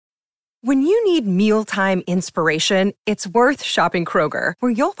When you need mealtime inspiration, it's worth shopping Kroger,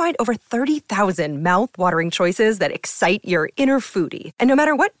 where you'll find over 30,000 mouth-watering choices that excite your inner foodie. And no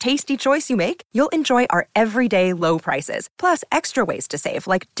matter what tasty choice you make, you'll enjoy our everyday low prices, plus extra ways to save,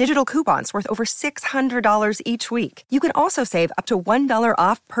 like digital coupons worth over $600 each week. You can also save up to $1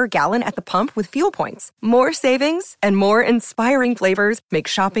 off per gallon at the pump with fuel points. More savings and more inspiring flavors make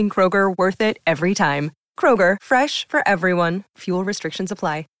shopping Kroger worth it every time. Kroger, fresh for everyone. Fuel restrictions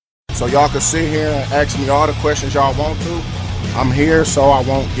apply. So y'all can sit here and ask me all the questions y'all want to. I'm here so I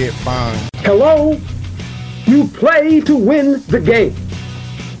won't get fined. Hello? You play to win the game.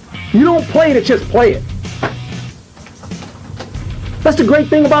 You don't play to just play it. That's the great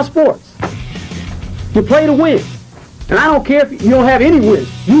thing about sports. You play to win. And I don't care if you don't have any wins.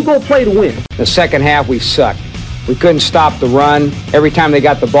 You go play to win. The second half, we sucked. We couldn't stop the run. Every time they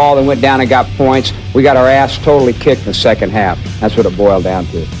got the ball, they went down and got points. We got our ass totally kicked in the second half. That's what it boiled down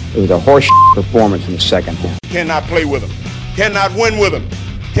to. It was a horse performance in the second half. Cannot play with him. Cannot win with him.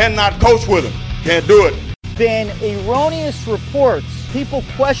 Cannot coach with him. Can't do it. Been erroneous reports, people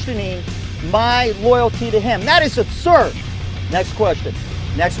questioning my loyalty to him. That is absurd. Next question.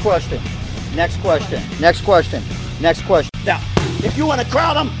 Next question. Next question. Next question. Next question. Now, if you want to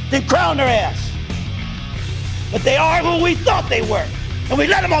crown them, then crown their ass. But they are who we thought they were, and we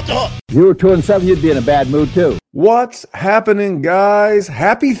let them off the hook. You were 2-7, you'd be in a bad mood too. What's happening, guys?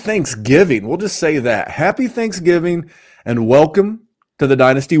 Happy Thanksgiving. We'll just say that. Happy Thanksgiving, and welcome to the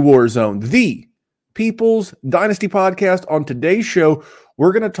Dynasty WarZone, the People's Dynasty podcast. On today's show,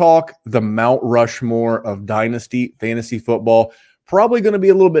 we're going to talk the Mount Rushmore of Dynasty fantasy football. Probably going to be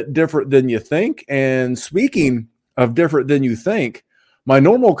a little bit different than you think. And speaking of different than you think, my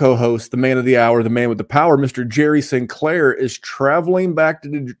normal co-host, the man of the hour, the man with the power, Mr. Jerry Sinclair, is traveling back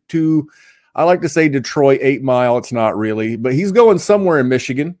to I like to say Detroit, 8 Mile. It's not really, but he's going somewhere in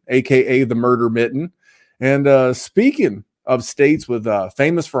Michigan, a.k.a. the Murder Mitten. And speaking of states with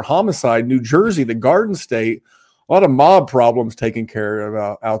famous for homicide, New Jersey, the Garden State, a lot of mob problems taken care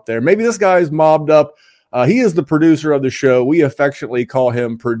of out there. Maybe this guy's mobbed up. He is the producer of the show. We affectionately call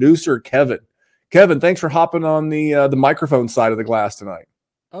him Producer Kevin. Kevin, thanks for hopping on the microphone side of the glass tonight.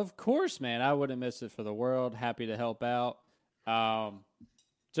 Of course, man. I wouldn't miss it for the world. Happy to help out.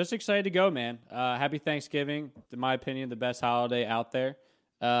 Just excited to go, man. Happy Thanksgiving. In my opinion, the best holiday out there.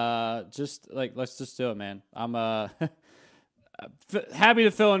 Let's just do it, man. I'm happy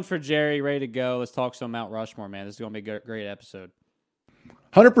to fill in for Jerry. Ready to go. Let's talk some Mount Rushmore, man. This is going to be a great episode.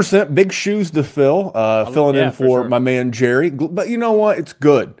 100% big shoes to fill. Filling in for sure. My man Jerry. But you know what? It's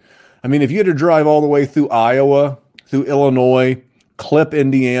good. I mean, if you had to drive all the way through Iowa, through Illinois, clip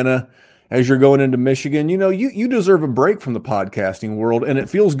Indiana, as you're going into Michigan, you know, you deserve a break from the podcasting world, and it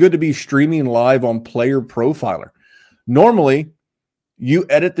feels good to be streaming live on Player Profiler. Normally, you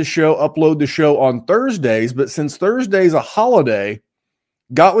edit the show, upload the show on Thursdays, but since Thursday's a holiday,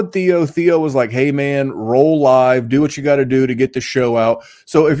 got with Theo. Theo was like, hey, man, roll live, do what you got to do to get the show out.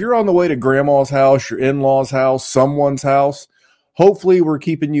 So if you're on the way to grandma's house, your in-laws' house, someone's house, hopefully we're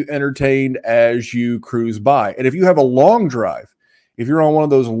keeping you entertained as you cruise by. And if you have a long drive, if you're on one of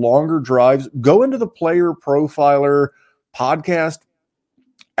those longer drives, go into the Player Profiler podcast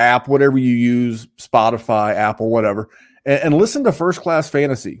app, whatever you use, Spotify, Apple, whatever, and listen to First Class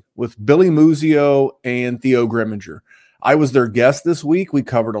Fantasy with Billy Muzio and Theo Grimminger. I was their guest this week. We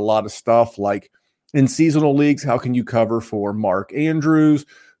covered a lot of stuff like in seasonal leagues, how can you cover for Mark Andrews?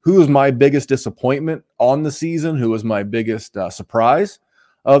 Who was my biggest disappointment on the season? Who was my biggest surprise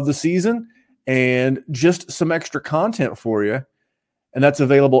of the season? And just some extra content for you. And that's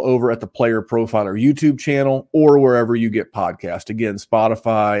available over at the Player Profiler YouTube channel or wherever you get podcasts. Again,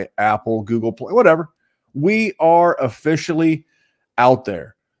 Spotify, Apple, Google Play, whatever. We are officially out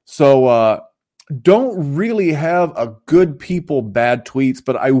there. So don't really have a good people, bad tweets,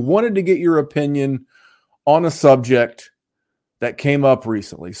 but I wanted to get your opinion on a subject that came up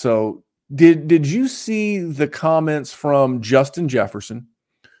recently. So did you see the comments from Justin Jefferson?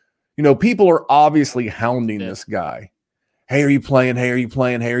 You know, people are obviously hounding this guy. Hey, are you playing? Hey, are you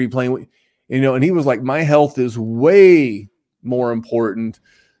playing? Hey, are you playing? You know, and he was like, my health is way more important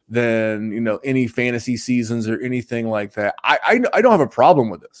than, you know, any fantasy seasons or anything like that. I don't have a problem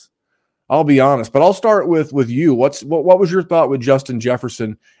with this. I'll be honest, but I'll start with you. What was your thought with Justin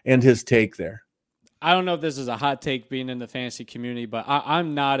Jefferson and his take there? I don't know if this is a hot take being in the fantasy community, but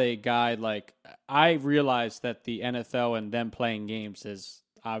I'm not a guy like I realize that the NFL and them playing games is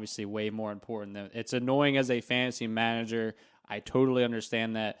obviously way more important. It's annoying as a fantasy manager. I totally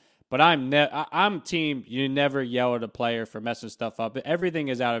understand that. But I'm team, you never yell at a player for messing stuff up. Everything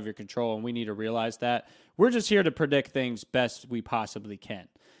is out of your control, and we need to realize that. We're just here to predict things best we possibly can.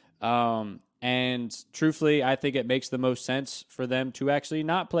 And truthfully, I think it makes the most sense for them to actually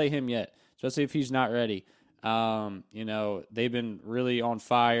not play him yet, especially if he's not ready. They've been really on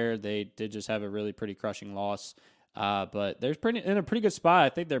fire. They did just have a really pretty crushing loss. But they're in a pretty good spot. I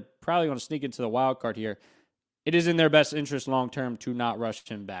think they're probably going to sneak into the wild card here. It is in their best interest long-term to not rush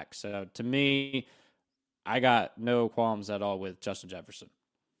him back. So to me, I got no qualms at all with Justin Jefferson.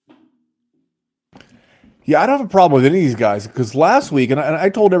 Yeah, I don't have a problem with any of these guys because last week, and I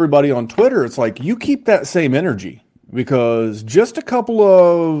told everybody on Twitter, it's like you keep that same energy because just a couple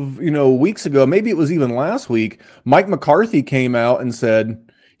of weeks ago, maybe it was even last week, Mike McCarthy came out and said,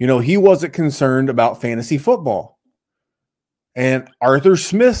 he wasn't concerned about fantasy football, and Arthur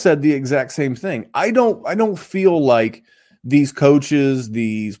Smith said the exact same thing. I don't feel like these coaches,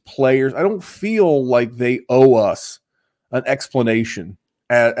 these players, I don't feel like they owe us an explanation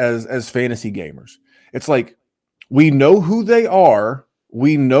as fantasy gamers. It's like we know who they are,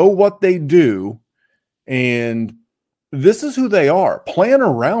 we know what they do, and this is who they are. Plan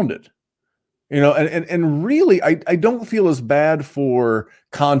around it. And really, I don't feel as bad for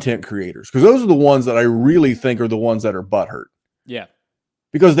content creators because those are the ones that I really think are the ones that are butthurt. Yeah.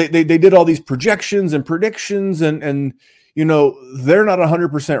 Because they did all these projections and predictions and they're not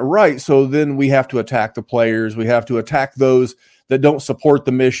 100% right. So then we have to attack the players. We have to attack those that don't support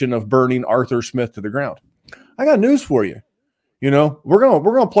the mission of burning Arthur Smith to the ground. I got news for you. We're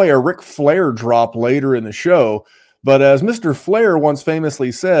gonna play a Ric Flair drop later in the show, but as Mr. Flair once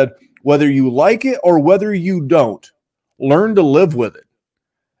famously said, whether you like it or whether you don't, learn to live with it.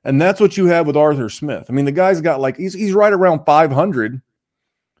 And that's what you have with Arthur Smith. I mean, the guy's got he's right around 500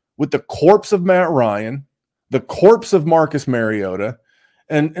 with the corpse of Matt Ryan, the corpse of Marcus Mariota,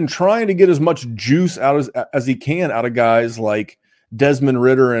 and trying to get as much juice out as he can out of guys like Desmond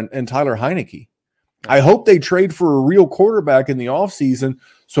Ridder and Tyler Heineke. I hope they trade for a real quarterback in the offseason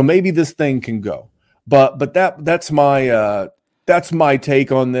so maybe this thing can go. But that's my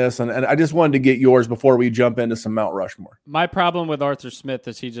take on this, and I just wanted to get yours before we jump into some Mount Rushmore. My problem with Arthur Smith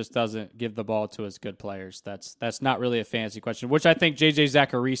is he just doesn't give the ball to his good players. That's not really a fantasy question, which I think J.J.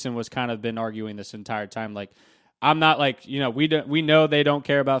 Zacharyson was kind of been arguing this entire time. Like, I'm not we know they don't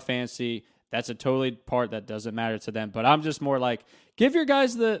care about fantasy. That's a totally part that doesn't matter to them. But I'm just more like, give your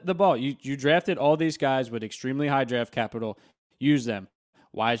guys the ball. You drafted all these guys with extremely high draft capital. Use them.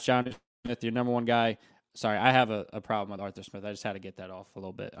 Why is John Smith your number one guy? Sorry, I have a problem with Arthur Smith. I just had to get that off a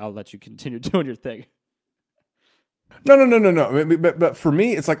little bit. I'll let you continue doing your thing. No. But for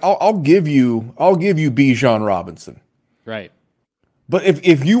me, it's like I'll give you Bijan Robinson. Right. But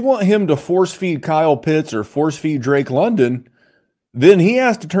if you want him to force feed Kyle Pitts or force feed Drake London, then he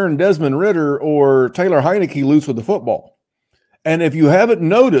has to turn Desmond Ridder or Taylor Heineke loose with the football. And if you haven't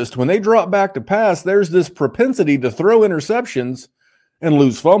noticed, when they drop back to pass, there's this propensity to throw interceptions and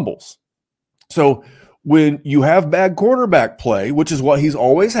lose fumbles. So when you have bad quarterback play, which is what he's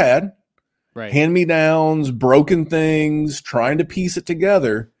always had, right, hand-me-downs, broken things, trying to piece it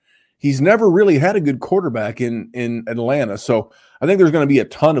together, he's never really had a good quarterback in Atlanta. So I think there's going to be a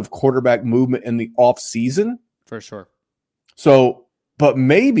ton of quarterback movement in the offseason. For sure. So, but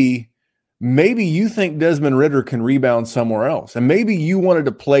maybe you think Desmond Ridder can rebound somewhere else, and maybe you wanted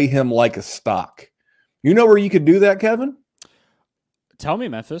to play him like a stock. You know where you could do that, Kevin? Tell me,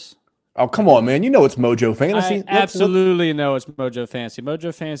 Memphis. Oh, come on, man. You know it's Mojo Fantasy. I absolutely know it's Mojo Fantasy.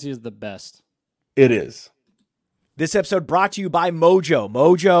 Mojo Fantasy is the best. It is. This episode brought to you by Mojo.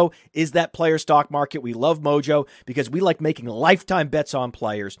 Mojo is that player stock market. We love Mojo because we like making lifetime bets on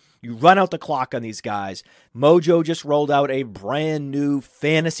players. You run out the clock on these guys. Mojo just rolled out a brand new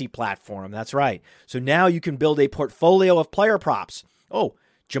fantasy platform. That's right. So now you can build a portfolio of player props. Oh,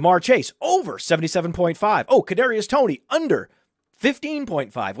 Jamar Chase, over 77.5. Oh, Kadarius Toney, under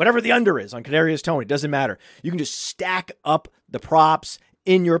 15.5. Whatever the under is on Kadarius Toney, doesn't matter. You can just stack up the props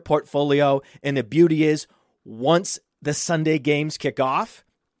in your portfolio. And the beauty is, once the Sunday games kick off,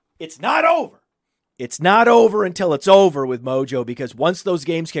 it's not over. It's not over until it's over with Mojo, because once those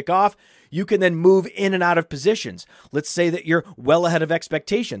games kick off, you can then move in and out of positions. Let's say that you're well ahead of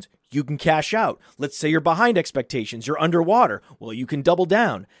expectations. You can cash out. Let's say you're behind expectations. You're underwater. Well, you can double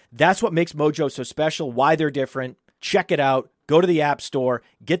down. That's what makes Mojo so special, why they're different. Check it out. Go to the App Store,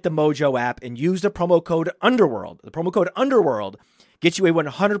 get the Mojo app, and use the promo code Underworld. The promo code Underworld gets you a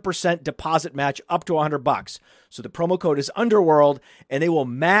 100% deposit match up to $100. So the promo code is Underworld, and they will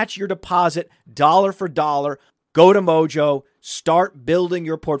match your deposit dollar for dollar. Go to Mojo, start building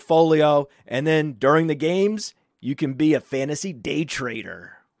your portfolio, and then during the games, you can be a fantasy day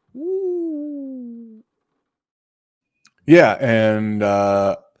trader. Woo. Yeah, and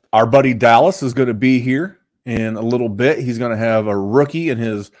our buddy Dallas is going to be here in a little bit. He's going to have a rookie in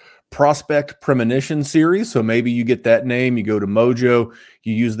his Prospect Premonition series. So maybe you get that name, you go to Mojo,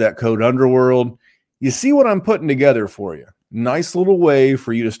 you use that code Underworld. You see what I'm putting together for you. Nice little way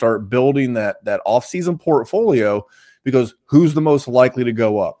for you to start building that offseason portfolio, because who's the most likely to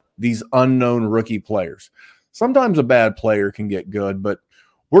go up? These unknown rookie players. Sometimes a bad player can get good, but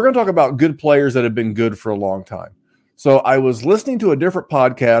we're going to talk about good players that have been good for a long time. So I was listening to a different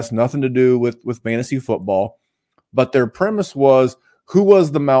podcast, nothing to do with fantasy football, but their premise was, who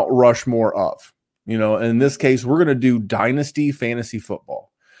was the Mount Rushmore of? In this case, we're going to do Dynasty fantasy football.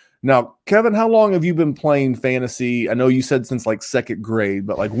 Now, Kevin, how long have you been playing fantasy? I know you said since like second grade,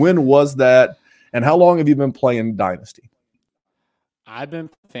 but like when was that? And how long have you been playing Dynasty? I've been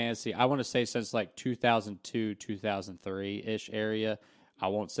fantasy, I want to say since like 2002, 2003-ish area. I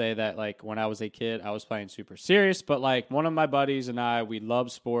won't say that like when I was a kid, I was playing super serious, but like one of my buddies and I, we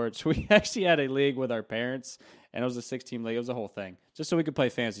love sports. We actually had a league with our parents, and it was a 6-team league. It was a whole thing just so we could play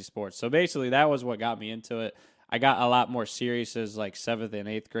fantasy sports. So basically that was what got me into it. I got a lot more serious as like 7th and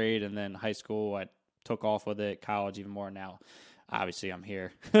 8th grade, and then high school I took off with it, college even more now. Obviously I'm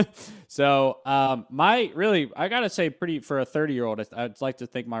here. So I got to say for a 30-year-old, I'd like to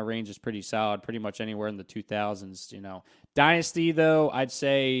think my range is pretty solid, pretty much anywhere in the 2000s, Dynasty, though, I'd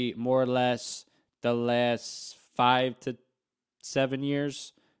say more or less the last 5 to 7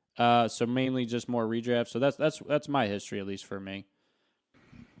 years. So mainly just more redraft. So that's my history, at least for me.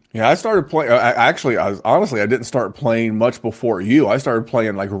 Yeah, I started playing. I didn't start playing much before you. I started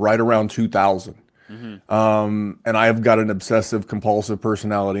playing like right around 2000. Mm-hmm. And I've got an obsessive compulsive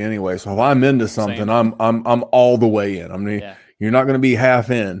personality anyway. So if I'm into something, I'm all the way in. I mean, You're not going to be half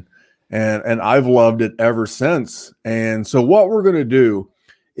in. And I've loved it ever since. And so what we're going to do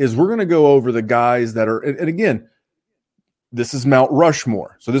is we're going to go over the guys that are, and again, this is Mount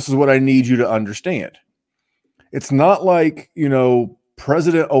Rushmore. So this is what I need you to understand. It's not like,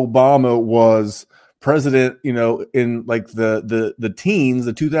 President Obama was president, in like the teens,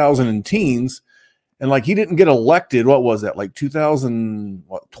 the 2000 teens, and like he didn't get elected. What was that? Like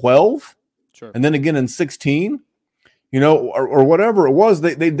 2012? Sure. And then again in 16, or whatever it was.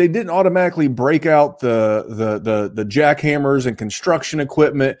 They didn't automatically break out the jackhammers and construction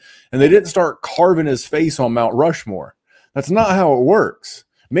equipment, and they didn't start carving his face on Mount Rushmore. That's not how it works.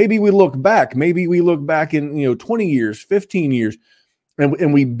 Maybe we look back in 20 years, 15 years,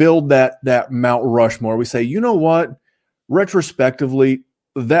 and we build that Mount Rushmore. We say, you know what? Retrospectively,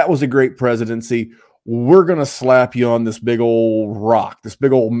 that was a great presidency. We're going to slap you on this big old rock, this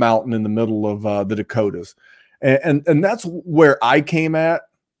big old mountain in the middle of the Dakotas. And that's where I came at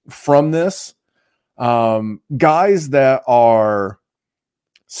from this. Guys that are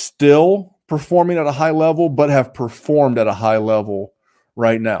still performing at a high level, but have performed at a high level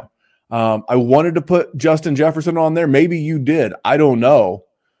right now. I wanted to put Justin Jefferson on there. Maybe you did. I don't know.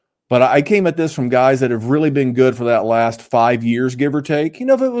 But I came at this from guys that have really been good for that last 5 years, give or take.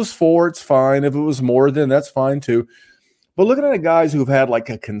 If it was 4, it's fine. If it was more, then that's fine too. But looking at the guys who've had like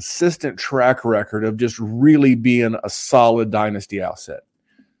a consistent track record of just really being a solid dynasty asset.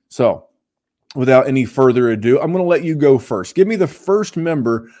 So without any further ado, I'm going to let you go first. Give me the first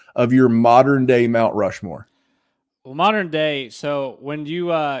member of your modern day Mount Rushmore. Well, modern day. So when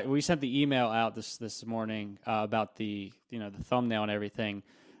we sent the email out this morning about the thumbnail and everything.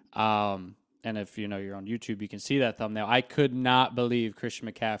 And if you're on YouTube, you can see that thumbnail. I could not believe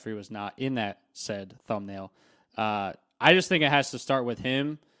Christian McCaffrey was not in that said thumbnail. I just think it has to start with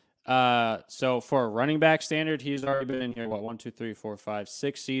him. So for a running back standard, he's already been in here, 1, 2, 3, 4, 5,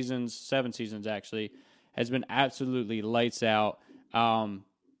 6 seasons, 7 seasons actually, has been absolutely lights out.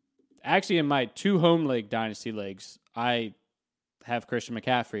 Actually, in my 2 home league dynasty leagues, I have Christian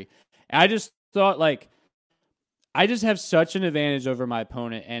McCaffrey. I just thought I just have such an advantage over my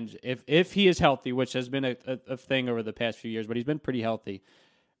opponent, and if he is healthy, which has been a thing over the past few years, but he's been pretty healthy,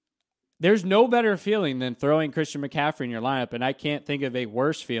 there's no better feeling than throwing Christian McCaffrey in your lineup, and I can't think of a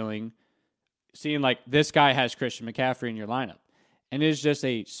worse feeling seeing this guy has Christian McCaffrey in your lineup. And it's just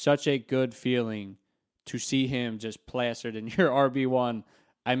such a good feeling to see him just plastered in your RB1,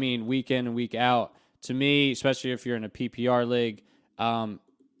 week in and week out. To me, especially if you're in a PPR league, and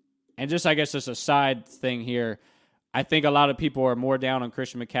just I guess just a side thing here, I think a lot of people are more down on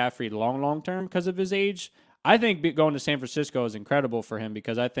Christian McCaffrey long term because of his age. I think going to San Francisco is incredible for him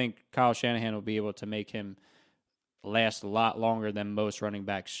because I think Kyle Shanahan will be able to make him last a lot longer than most running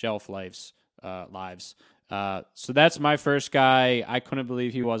backs' shelf lives. So that's my first guy. I couldn't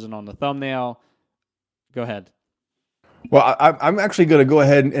believe he wasn't on the thumbnail. Go ahead. Well, I'm actually going to go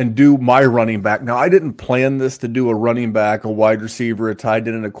ahead and do my running back. Now, I didn't plan this to do a running back, a wide receiver, a tight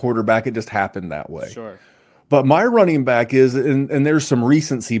end, and a quarterback. It just happened that way. Sure. But my running back is, and there's some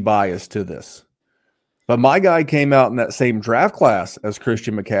recency bias to this, but my guy came out in that same draft class as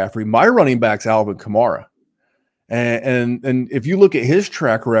Christian McCaffrey. My running back's Alvin Kamara. And if you look at his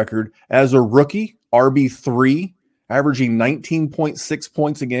track record as a rookie, RB3, averaging 19.6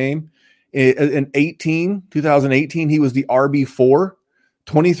 points a game. In 2018, he was the RB4,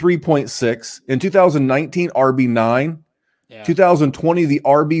 23.6. In 2019, RB9. Yeah. 2020, the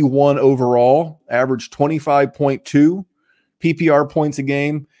RB1 overall, averaged 25.2 PPR points a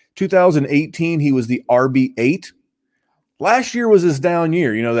game. 2018, he was the RB8. Last year was his down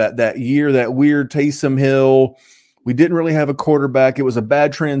year. You know, that year, that weird Taysom Hill. We didn't really have a quarterback. It was a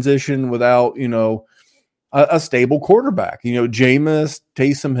bad transition without, you know, a stable quarterback. You know, Jameis,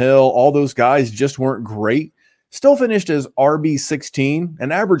 Taysom Hill, all those guys just weren't great. Still finished as RB16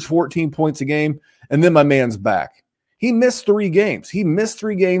 and averaged 14 points a game. And then my man's back. He missed 3 games.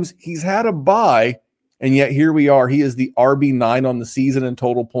 He's had a bye, and yet here we are. He is the RB9 on the season in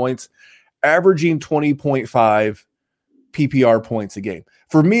total points, averaging 20.5 PPR points a game.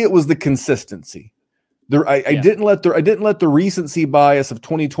 For me, it was the consistency. I didn't let the recency bias of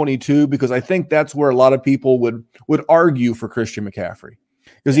 2022, because I think that's where a lot of people would argue for Christian McCaffrey,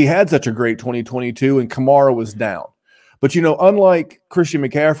 because he had such a great 2022 and Kamara was down. But, you know, unlike Christian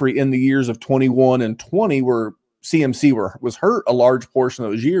McCaffrey in the years of 21 and 20, where CMC was hurt a large portion of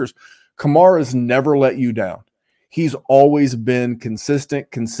those years, Kamara's never let you down. He's always been consistent.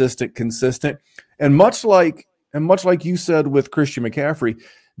 And much like you said with Christian McCaffrey,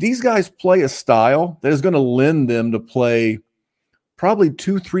 these guys play a style that is going to lend them to play probably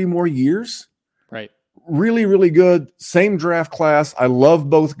 2-3 more years. Right. Really, really good. Same draft class. I love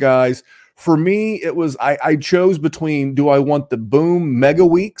both guys. For me, it was I chose between, do I want the boom mega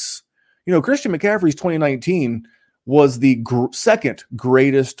weeks? You know, Christian McCaffrey's 2019 was the second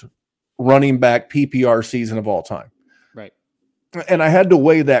greatest running back PPR season of all time. Right. And I had to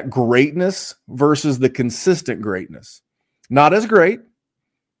weigh that greatness versus the consistent greatness. Not as great,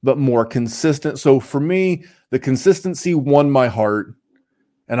 but more consistent. So for me, the consistency won my heart,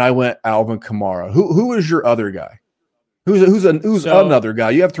 and I went Alvin Kamara. Who is your other guy? Who's another guy?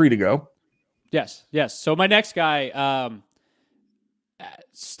 You have 3 to go. Yes. So my next guy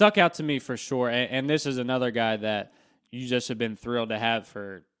stuck out to me for sure, and this is another guy that you just have been thrilled to have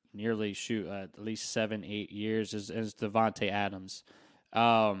for nearly at least 7-8 years is Davante Adams.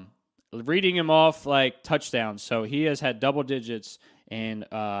 Reading him off like touchdowns, so he has had double digits in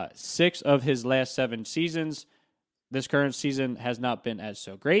 6 of his last 7 seasons. This current season has not been as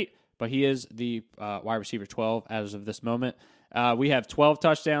so great, but he is the wide receiver 12 as of this moment. We have 12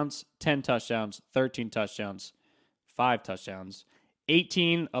 touchdowns, 10 touchdowns, 13 touchdowns, 5 touchdowns,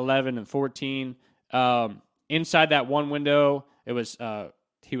 18, 11, and 14. Inside that one window, it was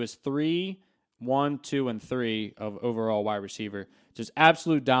he was 3, 1, 2, and 3 of overall wide receiver. Just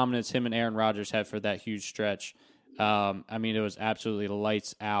absolute dominance him and Aaron Rodgers had for that huge stretch. I mean, it was absolutely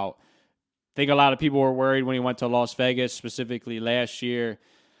lights out. I think a lot of people were worried when he went to Las Vegas, specifically last year.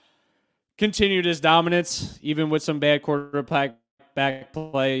 Continued his dominance, even with some bad quarterback back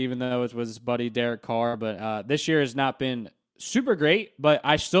play, even though it was his buddy Derek Carr. But this year has not been super great, but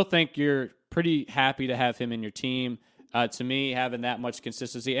I still think you're pretty happy to have him in your team. To me, having that much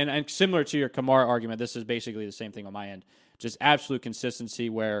consistency, and similar to your Kamara argument, this is basically the same thing on my end. Just absolute consistency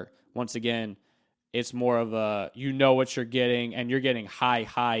where, once again, it's more of a, you know what you're getting, and you're getting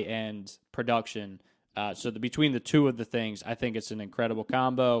high-end production. So between the two of the things, I think it's an incredible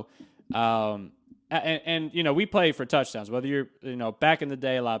combo. And you know, we play for touchdowns. Whether you're, you know, back in the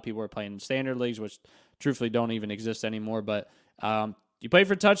day, a lot of people were playing in standard leagues, which truthfully don't even exist anymore. But you play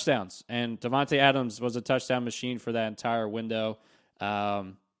for touchdowns, and Davante Adams was a touchdown machine for that entire window.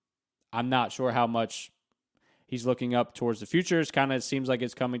 I'm not sure how much he's looking up towards the future. It kind of seems like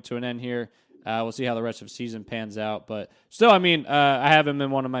it's coming to an end here. We'll see how the rest of the season pans out. But still, I mean, I have him in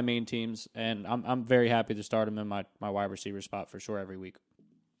one of my main teams, and I'm very happy to start him in my wide receiver spot for sure every week.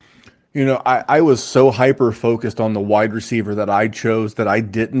 You know, I was so hyper-focused on the wide receiver that I chose that I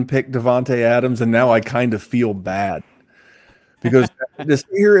didn't pick Davante Adams, and now I kind of feel bad. Because to sit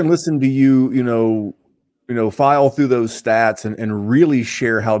here and listen to you file through those stats and really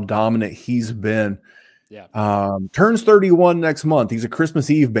share how dominant he's been. Yeah. Turns 31 next month. He's a Christmas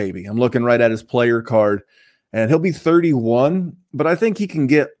Eve baby. I'm looking right at his player card, and he'll be 31. But I think he can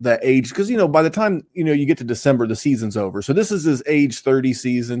get that age because, you know, by the time, you know, you get to December, the season's over. So this is his age 30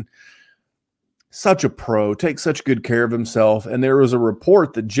 season. Such a pro, takes such good care of himself. And there was a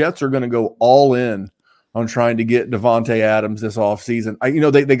report that Jets are going to go all in on trying to get Davante Adams this offseason.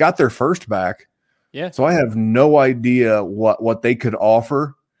 They got their first back. Yeah. So I have no idea what they could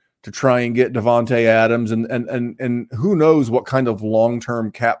offer to try and get Davante Adams, and who knows what kind of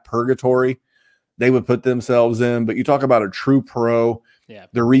long-term cap purgatory they would put themselves in. But you talk about a true pro,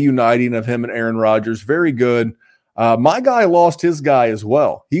 the reuniting of him and Aaron Rodgers, very good. My guy lost his guy as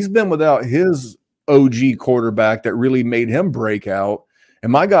well. He's been without his OG quarterback that really made him break out,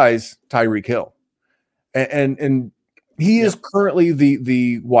 and my guy's Tyreek Hill, and he is currently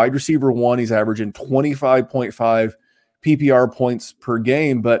the wide receiver one. He's averaging 25.5 PPR points per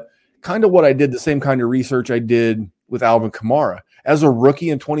game, but kind of what I did, the same kind of research I did with Alvin Kamara. As a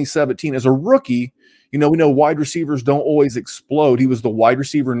rookie in 2017, as a rookie, we know wide receivers don't always explode. He was the wide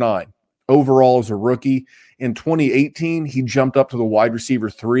receiver 9 overall as a rookie. In 2018, he jumped up to the wide receiver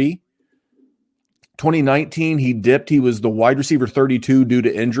 3. 2019, he dipped. He was the wide receiver 32 due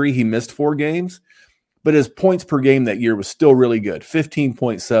to injury. He missed 4 games, but his points per game that year was still really good,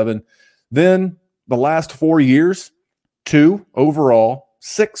 15.7. Then the last 4 years, 2 overall,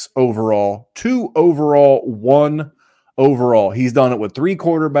 6 overall, 2 overall, 1 overall. He's done it with 3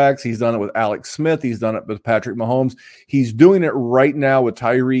 quarterbacks. He's done it with Alex Smith. He's done it with Patrick Mahomes. He's doing it right now with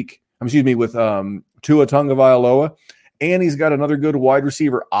with Tua Tagovailoa. And he's got another good wide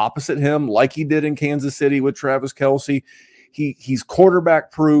receiver opposite him, like he did in Kansas City with Travis Kelce. He's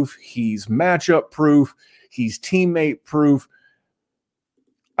quarterback proof. He's matchup proof. He's teammate proof.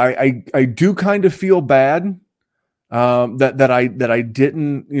 I do kind of feel bad that I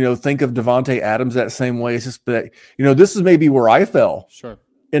didn't think of Davante Adams that same way. It's just that this is maybe where I fell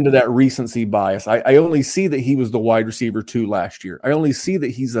into that recency bias. I only see that he was the wide receiver 2 last year. I only see that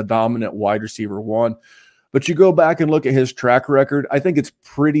he's a dominant wide receiver 1. But you go back and look at his track record, I think it's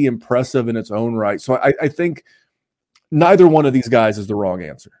pretty impressive in its own right. So I think neither one of these guys is the wrong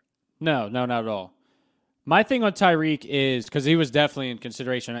answer. No, not at all. My thing on Tyreek is, because he was definitely in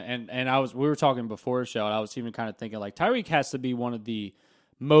consideration, and we were talking before the show, and I was even kind of thinking, like, Tyreek has to be one of the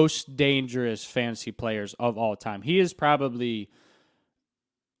most dangerous fantasy players of all time. He is probably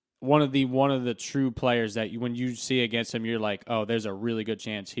one of the true players that when you see against him, you're like, oh, there's a really good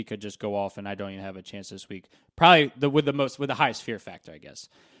chance he could just go off and I don't even have a chance this week. Probably with the highest fear factor, I guess.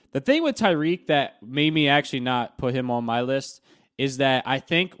 The thing with Tyreek that made me actually not put him on my list is that I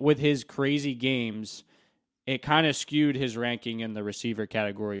think with his crazy games, it kind of skewed his ranking in the receiver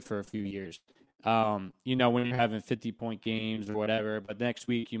category for a few years. When you're having 50-point games or whatever, but next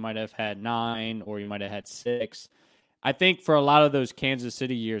week you might have had 9 or you might have had 6. I think for a lot of those Kansas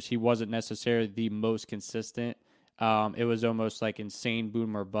City years, he wasn't necessarily the most consistent. It was almost like insane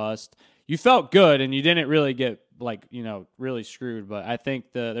boom or bust. You felt good, and you didn't really get really screwed. But I think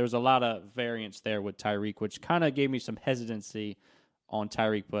there was a lot of variance there with Tyreek, which kind of gave me some hesitancy on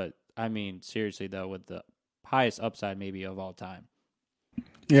Tyreek. But I mean, seriously though, with the highest upside maybe of all time.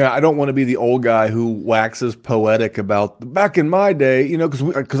 Yeah, I don't want to be the old guy who waxes poetic about back in my day,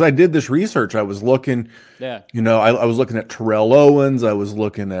 because I did this research. I was looking, I was looking at Terrell Owens. I was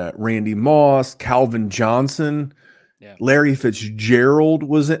looking at Randy Moss, Calvin Johnson, Larry Fitzgerald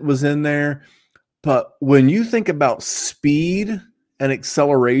was in there. But when you think about speed and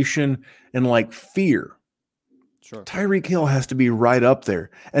acceleration and like fear, Tyreek Hill has to be right up there.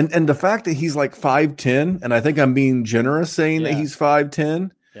 And the fact that he's like 5'10", and I think I'm being generous saying that he's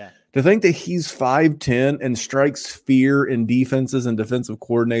 5'10", to think that he's 5'10" and strikes fear in defenses and defensive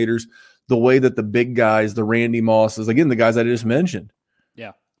coordinators the way that the big guys, the Randy Mosses, again, the guys I just mentioned.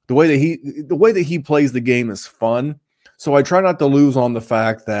 Yeah. The way that he plays the game is fun. So I try not to lose on the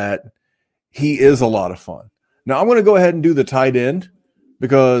fact that he is a lot of fun. Now I'm going to go ahead and do the tight end,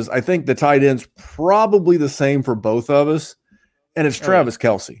 because I think the tight end's probably the same for both of us, and it's Travis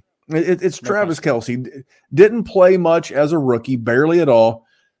Kelce. It's Travis Kelce. Didn't play much as a rookie, barely at all.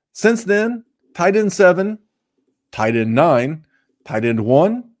 Since then, tight end 7, tight end 9, tight end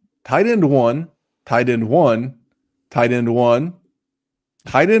 1, tight end 1, tight end 1, tight end 1,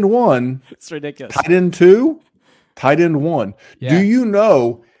 tight end 1. It's ridiculous. Tight end 2, tight end 1. Yeah. Do you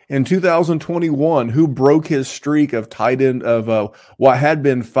know in 2021 who broke his streak of tight end of what had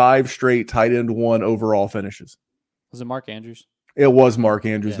been 5 straight tight end 1 overall finishes? Was it Mark Andrews? It was Mark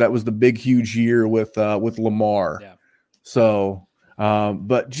Andrews. Yeah. That was the big, huge year with Lamar. Yeah. So,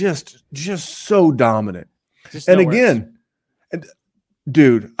 but just so dominant. And again,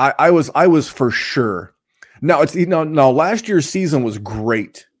 dude, I was for sure. Now last year's season was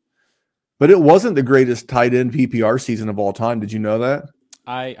great, but it wasn't the greatest tight end PPR season of all time. Did you know that?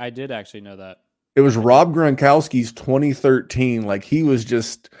 I did actually know that. It was Rob Gronkowski's 2013. Like, he was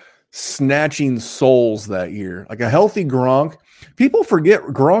just snatching souls that year. Like a healthy Gronk. People forget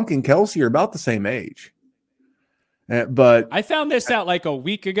Gronk and Kelce are about the same age. But I found this out like a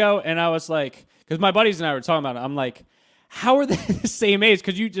week ago, and I was like, because my buddies and I were talking about it, I'm like, how are they the same age?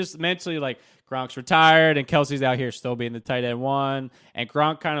 Because you just mentally like Gronk's retired and Kelsey's out here still being the tight end one, and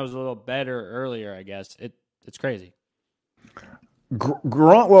Gronk kind of was a little better earlier, I guess. It's crazy.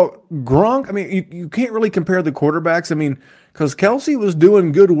 Gronk, I mean, you can't really compare the quarterbacks. I mean, because Kelsey was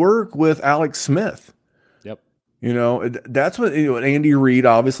doing good work with Alex Smith. Yep. That's what, Andy Reid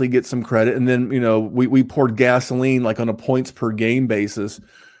obviously gets some credit. And then, we poured gasoline like on a points per game basis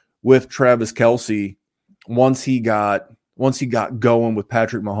with Travis Kelsey once he got going with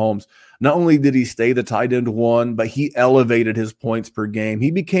Patrick Mahomes. Not only did he stay the tight end one, but he elevated his points per game.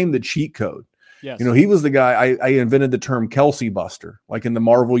 He became the cheat code. Yes. He was the guy, I invented the term Kelsey Buster. Like in the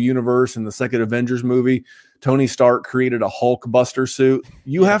Marvel universe, in the second Avengers movie, Tony Stark created a Hulk Buster suit.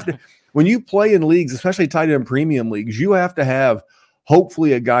 You have to, when you play in leagues, especially tight end premium leagues, you have to have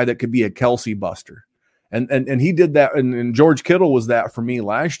hopefully a guy that could be a Kelsey Buster. And he did that. And George Kittle was that for me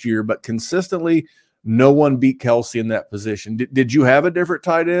last year, but consistently no one beat Kelsey in that position. Did you have a different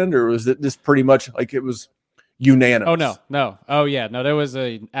tight end, or was it just pretty much like it was unanimous? Oh, no. Oh, yeah. No, that was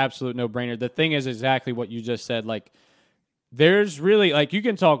an absolute no-brainer. The thing is exactly what you just said. Like, there's really, like, you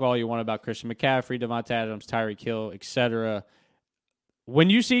can talk all you want about Christian McCaffrey, Devontae Adams, Tyreek Hill, etc. When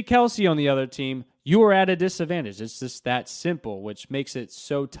you see Kelsey on the other team, you are at a disadvantage. It's just that simple, which makes it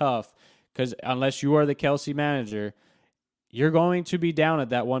so tough because unless you are the Kelsey manager, you're going to be down at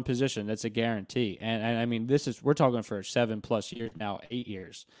that one position. That's a guarantee. And I mean, we're talking for 7+ years now, 8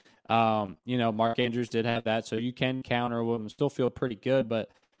 years. Mark Andrews did have that, so you can counter with him, still feel pretty good.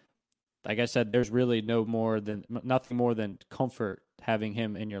 But like I said, there's really nothing more than comfort having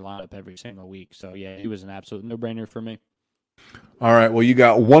him in your lineup every single week. So yeah, he was an absolute no-brainer for me. All right, well, you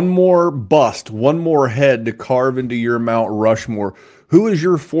got one more bust, one more head to carve into your Mount Rushmore. Who is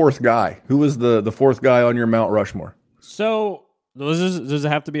your fourth guy? Who is the fourth guy on your Mount Rushmore? So does it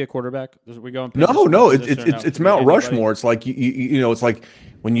have to be a quarterback? We go No. It's Mount Rushmore. It's like it's like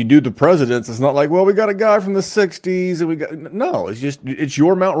when you do the presidents. It's not like, well, we got a guy from the '60s and we got it's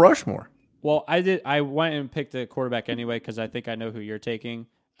your Mount Rushmore. Well, I went and picked a quarterback anyway because I think I know who you're taking.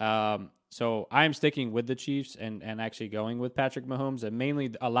 So I'm sticking with the Chiefs and actually going with Patrick Mahomes, and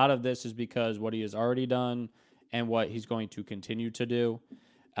mainly a lot of this is because what he has already done and what he's going to continue to do.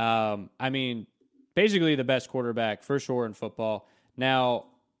 I mean, basically the best quarterback for sure in football. Now,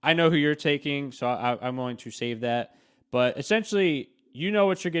 I know who you're taking, so I'm going to save that. But essentially, you know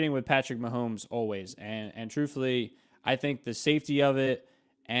what you're getting with Patrick Mahomes always. And truthfully, I think the safety of it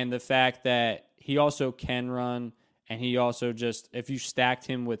and the fact that he also can run, and he also just, if you stacked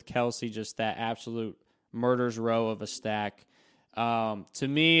him with Kelsey, just that absolute murder's row of a stack. To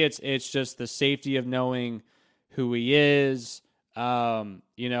me, it's just the safety of knowing who he is. And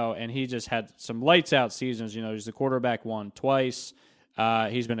he just had some lights out seasons. He's the quarterback one twice.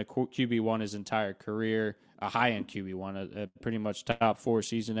 He's been a QB1 his entire career, a high-end QB1, a pretty much top 4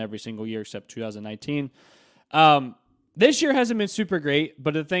 season every single year except 2019. This year hasn't been super great,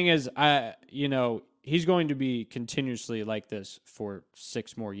 but the thing is, he's going to be continuously like this for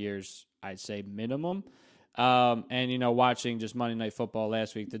 6 more years, I'd say minimum. Watching just Monday Night Football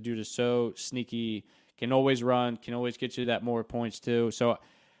last week, the dude is so sneaky, can always run, can always get you that more points too. So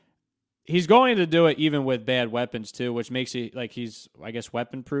he's going to do it even with bad weapons too, which makes it like he's, I guess,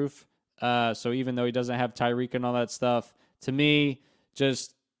 weapon proof. So even though he doesn't have Tyreek and all that stuff, to me,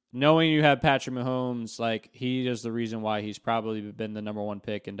 just knowing you have Patrick Mahomes, like he is the reason why he's probably been the number 1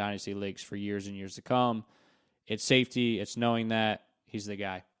 pick in Dynasty leagues for years and years to come. It's safety. It's knowing that he's the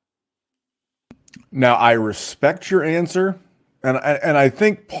guy. Now, I respect your answer. And I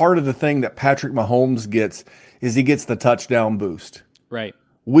think part of the thing that Patrick Mahomes gets is he gets the touchdown boost. Right.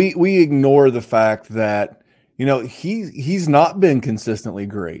 We ignore the fact that, he's not been consistently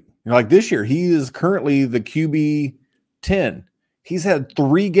great. Like this year, he is currently the QB 10. He's had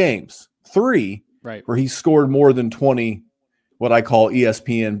 3 games, right, where he scored more than 20, what I call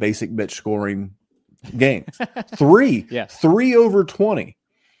ESPN basic bitch scoring games. 3, yeah. 3 over 20.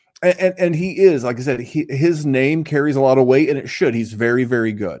 And he is, like I said, his name carries a lot of weight, and it should. He's very,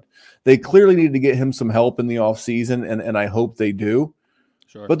 very good. They clearly need to get him some help in the offseason, and I hope they do.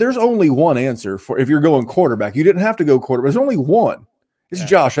 Sure. But there's only one answer for if you're going quarterback. You didn't have to go quarterback. There's only one. It's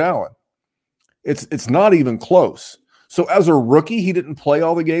Josh Allen. It's not even close. So as a rookie, he didn't play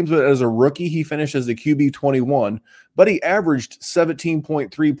all the games, but as a rookie, he finished as the QB 21, but he averaged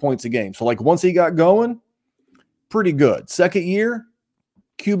 17.3 points a game. So like once he got going, pretty good. Second year,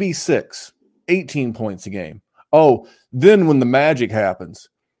 QB 6, 18 points a game. Oh, then when the magic happens,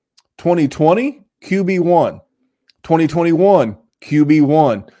 2020, QB 1, 2021, QB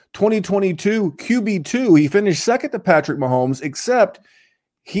 1, 2022, QB 2. He finished second to Patrick Mahomes, except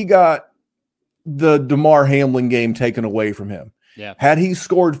he got the DeMar Hamlin game taken away from him. Yeah. Had he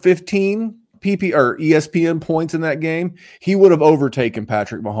scored 15 PP or ESPN points in that game, he would have overtaken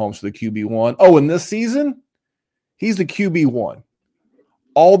Patrick Mahomes for the QB1. Oh, and this season, he's the QB1.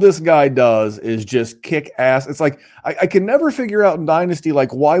 All this guy does is just kick ass. It's like I can never figure out in Dynasty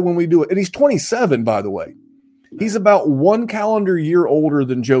like why when we do it. And he's 27, by the way. He's about 1 calendar year older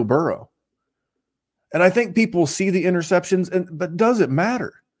than Joe Burrow. And I think people see the interceptions, but does it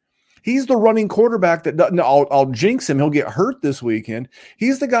matter? He's the running quarterback that doesn't. I'll jinx him. He'll get hurt this weekend.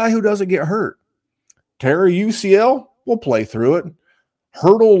 He's the guy who doesn't get hurt. Tear a UCL, we'll play through it.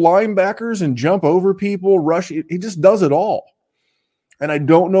 Hurdle linebackers and jump over people, rush. He just does it all. And I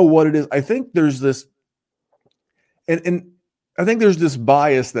don't know what it is. I think there's this, and I think there's this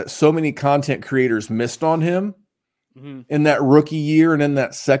bias that so many content creators missed on him in that rookie year and in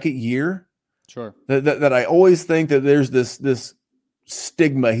that second year. Sure. That I always think that there's this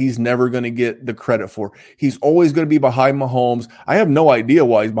stigma he's never going to get the credit for. He's always going to be behind Mahomes. I have no idea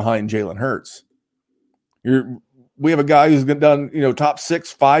why he's behind Jalen Hurts. We have a guy who's done, top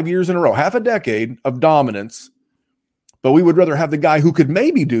 6, 5 years in a row, half a decade of dominance. But we would rather have the guy who could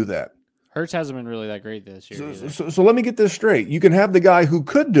maybe do that. Hurts hasn't been really that great this year. So let me get this straight. You can have the guy who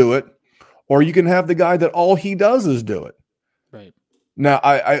could do it, or you can have the guy that all he does is do it. Right. Now,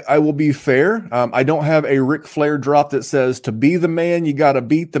 I will be fair. I don't have a Ric Flair drop that says to be the man, you got to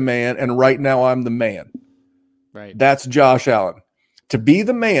beat the man. And right now I'm the man. Right. That's Josh Allen. To be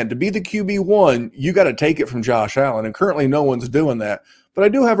the man, to be the QB1, you got to take it from Josh Allen. And currently no one's doing that. But I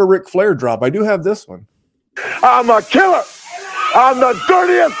do have a Ric Flair drop. I do have this one. I'm a killer. I'm the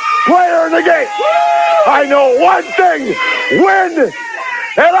dirtiest player in the game. I know one thing, win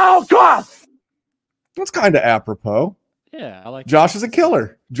at all costs. That's kind of apropos. Yeah, I like Josh is a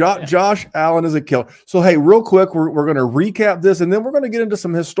killer. Josh Allen is a killer. So, hey, real quick, we're going to recap this, and then we're going to get into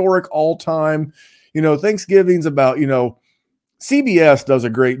some historic all-time, Thanksgiving's about, CBS does a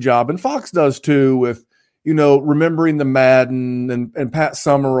great job, and Fox does too with, remembering the Madden and Pat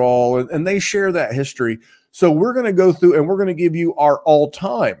Summerall, and they share that history. So we're going to go through and we're going to give you our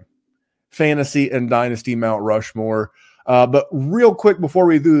all-time fantasy and dynasty Mount Rushmore. But real quick before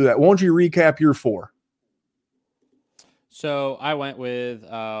we do that, won't you recap your 4? So I went with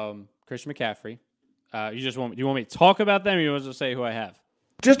Christian McCaffrey. Do you want me to talk about them, or you want to say who I have?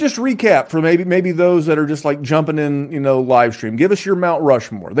 Just recap for maybe those that are just like jumping in, live stream. Give us your Mount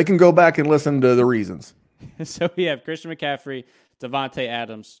Rushmore. They can go back and listen to the reasons. So we have Christian McCaffrey, Devontae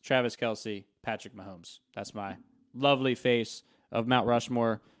Adams, Travis Kelce, Patrick Mahomes. That's my lovely face of Mount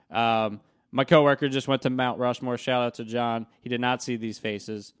Rushmore. My coworker just went to Mount Rushmore. Shout out to John. He did not see these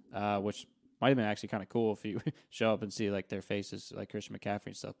faces, which might have been actually kind of cool if you show up and see like their faces, like Christian McCaffrey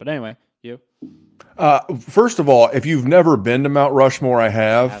and stuff. But anyway, you. First of all, if you've never been to Mount Rushmore, I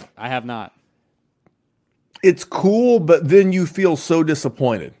have not. It's cool, but then you feel so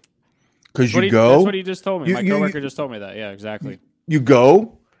disappointed because you go. That's what he just told me. My coworker just told me that. Yeah, exactly. You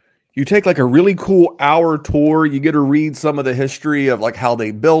go. You take like a really cool hour tour. You get to read some of the history of like how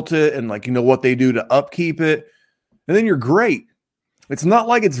they built it and like, what they do to upkeep it. And then you're great. It's not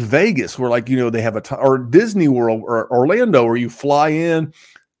like it's Vegas where like, they have or Disney World or Orlando where you fly in,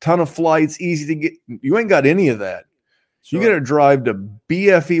 ton of flights, easy to get. You ain't got any of that. Sure. You got to drive to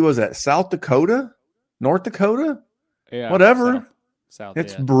BFE. Was that South Dakota? North Dakota? Yeah. Whatever. South,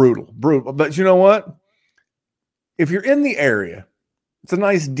 it's brutal. But you know what? If you're in the area, it's a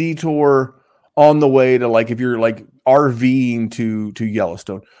nice detour on the way to like if you're like RVing to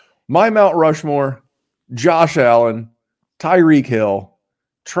Yellowstone. My Mount Rushmore, Josh Allen, Tyreek Hill,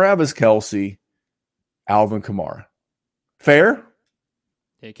 Travis Kelce, Alvin Kamara. Fair?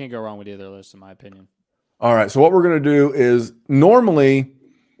 Yeah, you can't go wrong with either list, in my opinion. All right, so what we're going to do is normally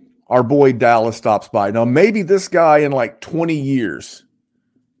our boy Dallas stops by. Now, maybe this guy in like 20 years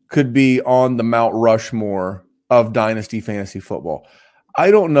could be on the Mount Rushmore of Dynasty Fantasy Football. I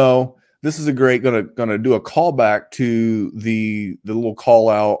don't know. This is a great gonna do a callback to the little call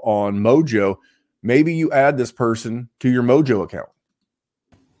out on Mojo. Maybe you add this person to your Mojo account.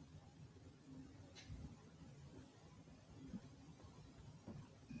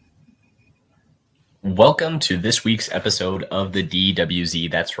 Welcome to this week's episode of the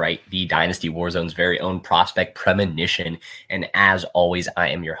DWZ. That's right, the Dynasty WarZone's very own prospect premonition. And as always, I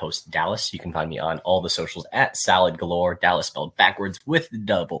am your host, Dallas. You can find me on all the socials at Salad Galore, Dallas spelled backwards with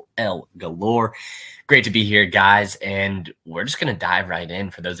double L Galore. Great to be here, guys. And we're just going to dive right in.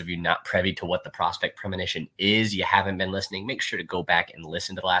 For those of you not privy to what the prospect premonition is, you haven't been listening, make sure to go back and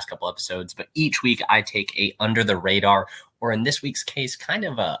listen to the last couple episodes. But each week I take a under the radar or in this week's case, kind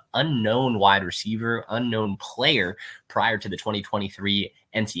of a unknown wide receiver, unknown player prior to the 2023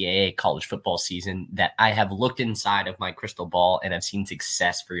 NCAA college football season that I have looked inside of my crystal ball and have seen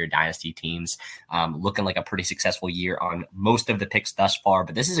success for your dynasty teams, looking like a pretty successful year on most of the picks thus far.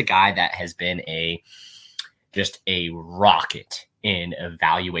 But this is a guy that has been just a rocket in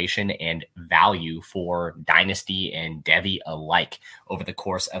evaluation and value for Dynasty and Devy alike over the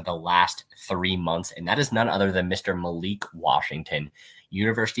course of the last 3 months. And that is none other than Mr. Malik Washington,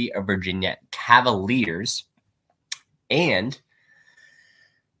 University of Virginia Cavaliers. And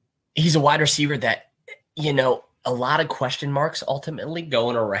he's a wide receiver that, a lot of question marks ultimately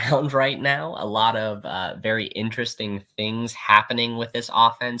going around right now. A lot of very interesting things happening with this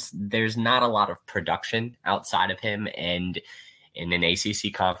offense. There's not a lot of production outside of him. And in an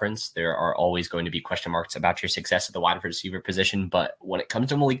ACC conference, there are always going to be question marks about your success at the wide receiver position. But when it comes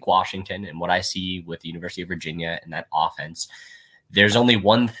to Malik Washington and what I see with the University of Virginia and that offense, there's only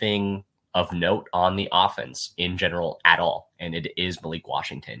one thing of note on the offense in general at all, and it is Malik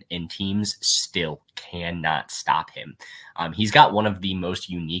Washington, and teams still cannot stop him. He's got one of the most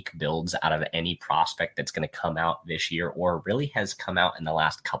unique builds out of any prospect that's going to come out this year, or really has come out in the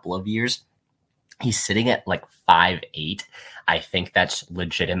last couple of years. He's sitting at like 5'8". I think that's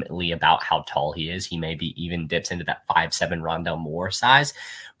legitimately about how tall he is. He maybe even dips into that 5'7" Rondell Moore size,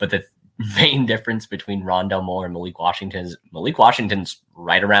 but the main difference between Rondell Moore and Malik Washington's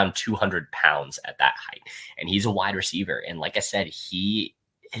right around 200 pounds at that height, and he's a wide receiver. And like I said,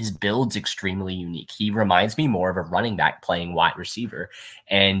 his build's extremely unique. He reminds me more of a running back playing wide receiver.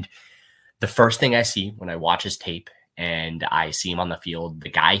 And the first thing I see when I watch his tape and I see him on the field, the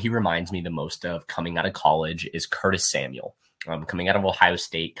guy he reminds me the most of coming out of college is Curtis Samuel. Coming out of Ohio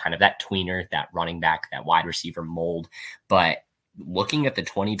State, kind of that tweener, that running back, that wide receiver mold. But looking at the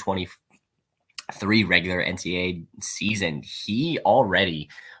 2023 regular NCAA season, he already,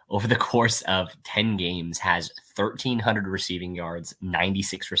 over the course of 10 games, has 1,300 receiving yards,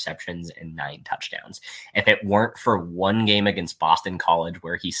 96 receptions, and 9 touchdowns. If it weren't for one game against Boston College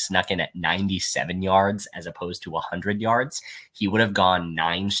where he snuck in at 97 yards as opposed to 100 yards, he would have gone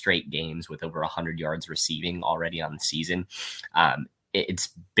 9 straight games with over 100 yards receiving already on the season. It's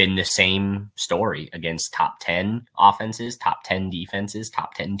been the same story against top 10 offenses, top 10 defenses,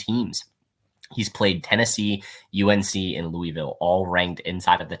 top 10 teams. He's played Tennessee, UNC, and Louisville, all ranked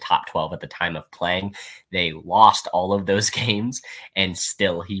inside of the top 12 at the time of playing. They lost all of those games, and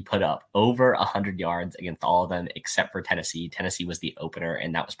still he put up over 100 yards against all of them except for Tennessee. Tennessee was the opener,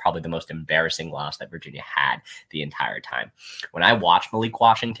 and that was probably the most embarrassing loss that Virginia had the entire time. When I watch Malik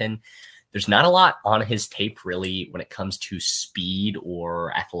Washington, there's not a lot on his tape really when it comes to speed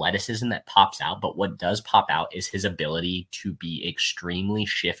or athleticism that pops out, but what does pop out is his ability to be extremely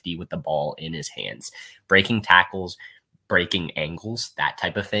shifty with the ball in his hands. Breaking tackles, breaking angles, that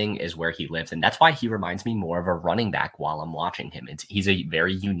type of thing is where he lives. And that's why he reminds me more of a running back while I'm watching him. He's a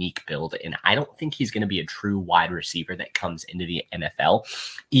very unique build, and I don't think he's going to be a true wide receiver that comes into the NFL,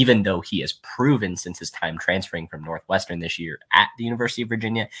 even though he has proven since his time transferring from Northwestern this year at the University of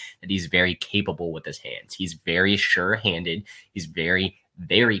Virginia that he's very capable with his hands. He's very sure-handed. He's very,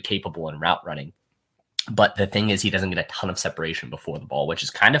 very capable in route running. But the thing is, he doesn't get a ton of separation before the ball, which is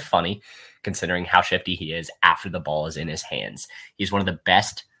kind of funny considering how shifty he is after the ball is in his hands. He's one of the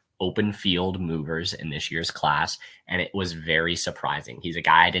best open field movers in this year's class, and it was very surprising. He's a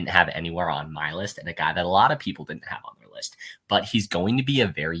guy I didn't have anywhere on my list and a guy that a lot of people didn't have on their list, but he's going to be a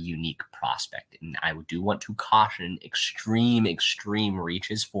very unique prospect. And I do want to caution extreme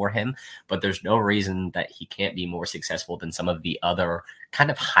reaches for him, but there's no reason that he can't be more successful than some of the other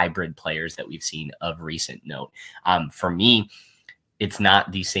kind of hybrid players that we've seen of recent note. For me, it's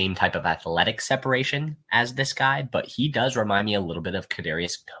not the same type of athletic separation as this guy, but he does remind me a little bit of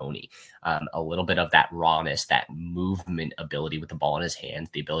Kadarius Toney, a little bit of that rawness, that movement ability with the ball in his hands,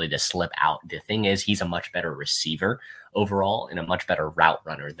 the ability to slip out. The thing is, he's a much better receiver overall and a much better route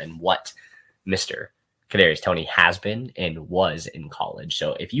runner than what Mr. Kadarius Toney has been and was in college.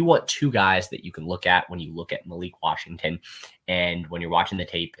 So if you want two guys that you can look at when you look at Malik Washington and when you're watching the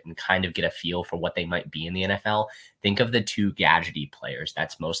tape and kind of get a feel for what they might be in the NFL, think of the two gadgety players.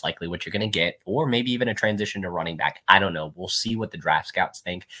 That's most likely what you're going to get, or maybe even a transition to running back. I don't know. We'll see what the draft scouts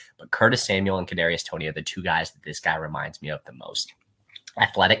think, but Curtis Samuel and Kadarius Toney are the two guys that this guy reminds me of the most.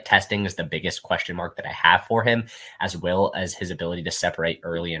 Athletic testing is the biggest question mark that I have for him, as well as his ability to separate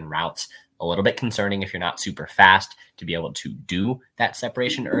early in routes. a little bit concerning if you're not super fast to be able to do that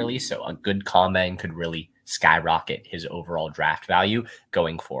separation early. So a good combine could really skyrocket his overall draft value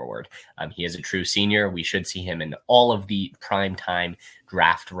going forward. He is a true senior. We should see him in all of the primetime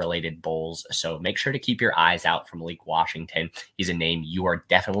draft-related bowls. So make sure to keep your eyes out from Malik Washington. He's a name you are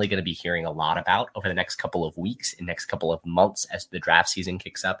definitely going to be hearing a lot about over the next couple of weeks and next couple of months as the draft season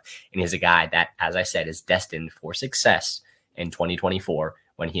kicks up. And he's a guy that, as I said, is destined for success in 2024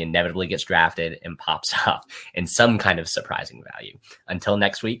 when he inevitably gets drafted and pops off in some kind of surprising value. Until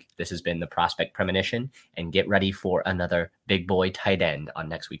next week, this has been the Prospect Premonition, and get ready for another big boy tight end on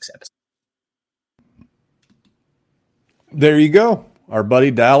next week's episode. There you go. Our buddy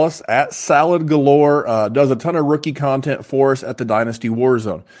Dallas at Salad Galore does a ton of rookie content for us at the Dynasty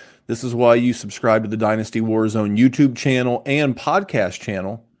WarZone. This is why you subscribe to the Dynasty WarZone YouTube channel and podcast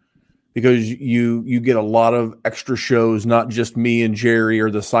channel, because you get a lot of extra shows, not just me and Jerry or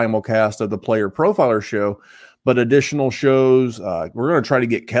the simulcast of the Player Profiler show, but additional shows. We're going to try to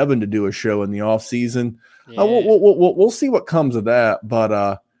get Kevin to do a show in the off season. Yeah. We'll see what comes of that.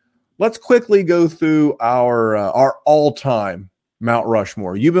 But let's quickly go through our all-time Mount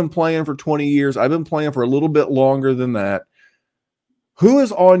Rushmore. You've been playing for 20 years. I've been playing for a little bit longer than that. Who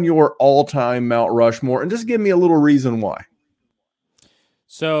is on your all-time Mount Rushmore? And just give me a little reason why.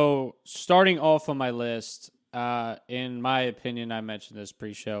 So starting off on my list, in my opinion, I mentioned this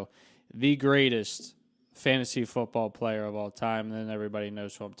pre-show, the greatest fantasy football player of all time, and then everybody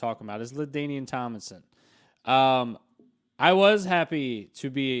knows who I'm talking about, is LaDainian Tomlinson. I was happy to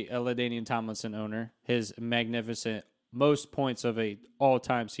be a LaDainian Tomlinson owner. His magnificent most points of a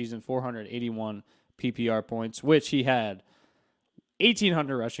all-time season, 481 PPR points, which he had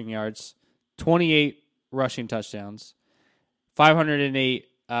 1,800 rushing yards, 28 rushing touchdowns, 508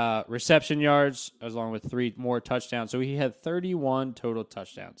 reception yards, along with 3 more touchdowns. So he had 31 total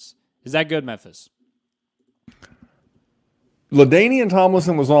touchdowns. Is that good, Memphis? LaDainian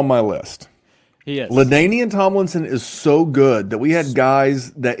Tomlinson was on my list. He is. LaDainian Tomlinson is so good that we had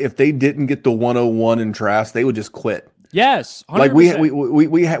guys that if they didn't get the 101 in drafts, they would just quit. Yes, 100%. Like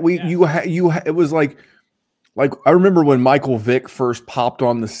it was like I remember when Michael Vick first popped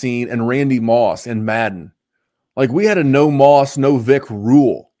on the scene and Randy Moss in Madden. Like we had a no Moss, no Vick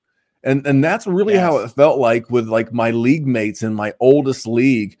rule. And that's really how it felt like with like my league mates in my oldest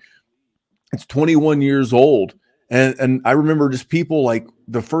league. It's 21 years old. And I remember just people like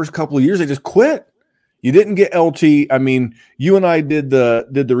the first couple of years, they just quit. You didn't get LT. I mean, you and I did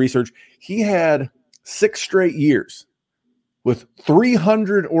the research. He had 6 straight years with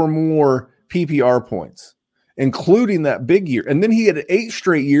 300 or more PPR points, including that big year. And then he had 8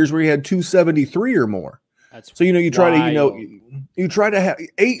 straight years where he had 273 or more. So, you try to have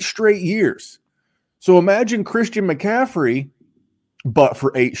 8 straight years. So imagine Christian McCaffrey, but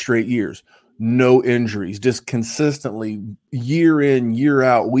for 8 straight years, no injuries, just consistently year in, year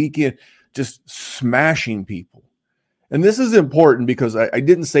out, week in, just smashing people. And this is important because I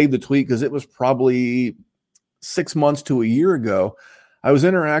didn't save the tweet because it was probably 6 months to a year ago. I was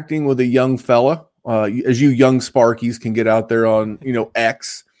interacting with a young fella, as you young Sparkies can get out there on,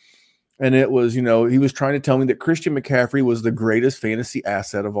 X. And it was, he was trying to tell me that Christian McCaffrey was the greatest fantasy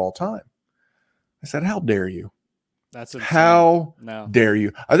asset of all time. I said, how dare you? That's insane. How dare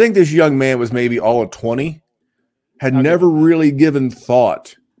you? I think this young man was maybe all of 20, had never really given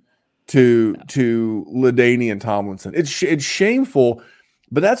thought to LaDainian Tomlinson. It's shameful,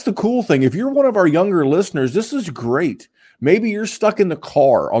 but that's the cool thing. If you're one of our younger listeners, this is great. Maybe you're stuck in the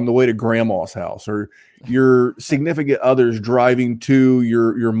car on the way to grandma's house, or your significant other's driving to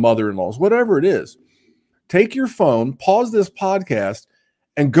your mother-in-law's, whatever it is. Take your phone, pause this podcast,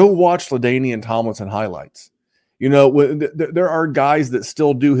 and go watch LaDainian Tomlinson highlights. There are guys that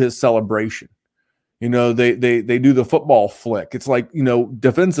still do his celebration. They do the football flick. It's like,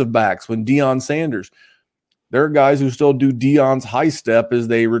 defensive backs when Deion Sanders. There are guys who still do Deion's high step as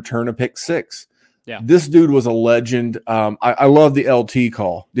they return a pick 6. Yeah. This dude was a legend. I love the LT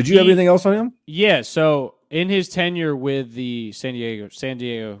call. Did you have anything else on him? Yeah. So in his tenure with the San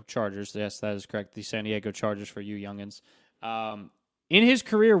Diego Chargers, yes, that is correct. The San Diego Chargers for you youngins. In his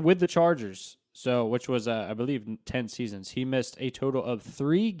career with the Chargers, which was, I believe, 10 seasons, he missed a total of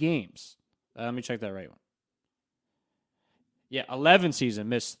 3 games. Let me check that right one. Yeah, 11 season,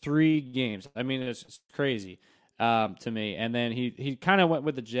 missed 3 games. I mean, it's crazy to me. And then he kind of went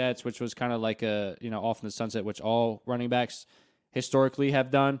with the Jets, which was kind of like a, off in the sunset, which all running backs historically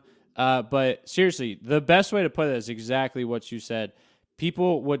have done. But seriously, the best way to put it is exactly what you said.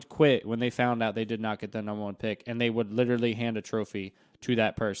 People would quit when they found out they did not get the number 1 pick, and they would literally hand a trophy to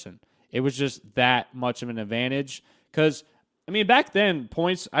that person. It was just that much of an advantage because, I mean, back then,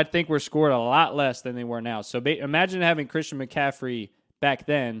 points, I think, were scored a lot less than they were now. So imagine having Christian McCaffrey back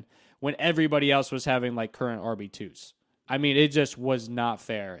then when everybody else was having, like, current RB2s. I mean, it just was not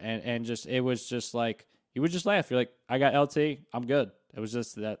fair. And just it was just like, you would just laugh. You're like, I got LT, I'm good. It was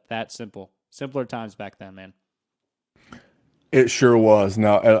just that simple. Simpler times back then, man. It sure was.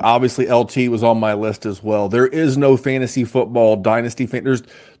 Now, obviously, LT was on my list as well. There is no fantasy football dynasty fan.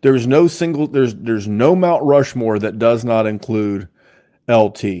 There's no Mount Rushmore that does not include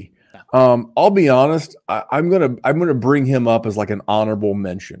LT. I'll be honest. I'm gonna bring him up as like an honorable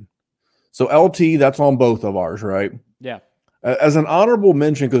mention. So LT, that's on both of ours, right? Yeah. As an honorable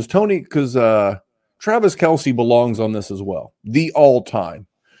mention, because Travis Kelce belongs on this as well, the all-time.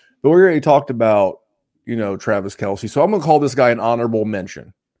 But we already talked about, Travis Kelce. So I'm going to call this guy an honorable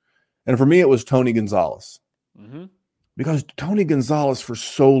mention. And for me, it was Tony Gonzalez. Mm-hmm. Because Tony Gonzalez for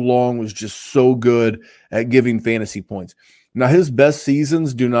so long was just so good at giving fantasy points. Now, his best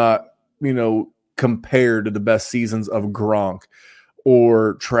seasons do not, compare to the best seasons of Gronk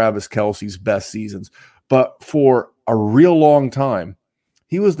or Travis Kelce's best seasons. But for a real long time,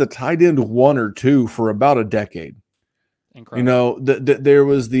 he was the tight end 1 or 2 for about a decade. Incredible. There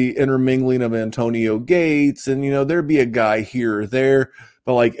was the intermingling of Antonio Gates, and there'd be a guy here or there,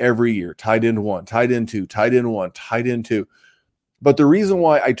 but like every year, tight end 1, tight end 2, tight end 1, tight end 2. But the reason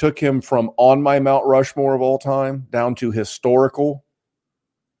why I took him from on my Mount Rushmore of all time down to historical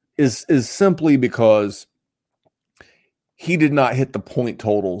is simply because he did not hit the point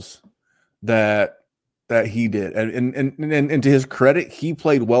totals that he did, and to his credit, he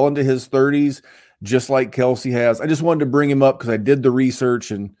played well into his 30s. Just like Kelce has. I just wanted to bring him up because I did the research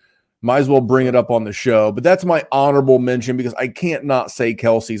and might as well bring it up on the show. But that's my honorable mention because I can't not say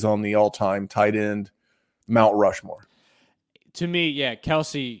Kelce's on the all-time tight end Mount Rushmore. To me, yeah,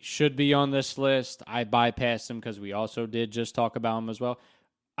 Kelce should be on this list. I bypassed him because we also did just talk about him as well.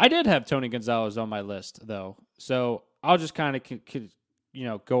 I did have Tony Gonzalez on my list, though. So I'll just kind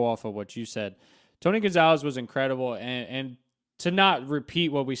of, go off of what you said. Tony Gonzalez was incredible, and to not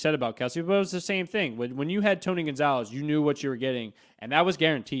repeat what we said about Kelce, but it was the same thing. When you had Tony Gonzalez, you knew what you were getting, and that was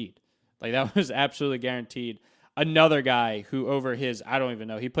guaranteed. Like, that was absolutely guaranteed. Another guy who over his, I don't even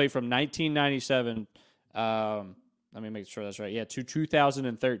know, he played from 1997, let me make sure that's right, to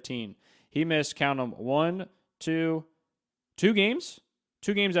 2013. He missed, count them, 2 games?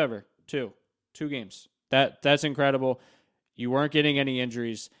 2 games ever. Two games. That's incredible. You weren't getting any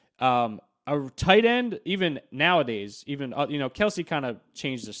injuries. A tight end, even nowadays, Kelce kind of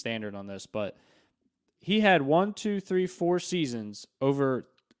changed the standard on this, but he had 4 seasons over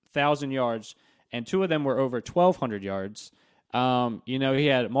 1,000 yards, and 2 of them were over 1,200 yards. He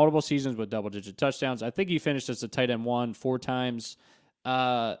had multiple seasons with double-digit touchdowns. I think he finished as a tight end 1 4 times.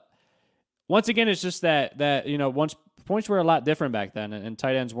 Once again, it's just that once points were a lot different back then, and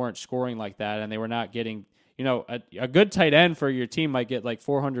tight ends weren't scoring like that, and they were not getting. A good tight end for your team might get like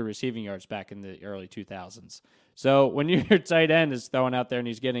 400 receiving yards back in the early 2000s. So when your tight end is throwing out there and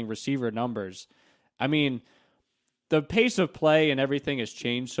he's getting receiver numbers, I mean, the pace of play and everything has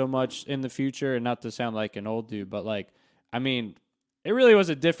changed so much in the future, and not to sound like an old dude, but it really was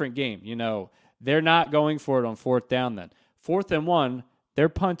a different game. They're not going for it on 4th down then. 4th and 1, they're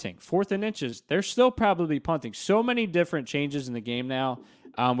punting. 4th and inches, they're still probably punting. So many different changes in the game now.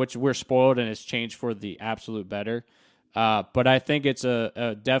 Which we're spoiled and it's changed for the absolute better. But I think it's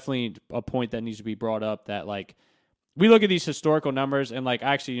definitely a point that needs to be brought up that, we look at these historical numbers and,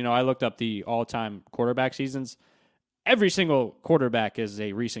 I looked up the all-time quarterback seasons. Every single quarterback is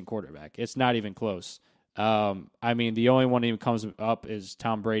a recent quarterback. It's not even close. The only one that even comes up is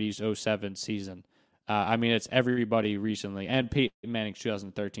Tom Brady's 2007 season. It's everybody recently, and Peyton Manning's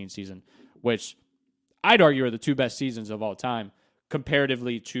 2013 season, which I'd argue are the 2 best seasons of all time,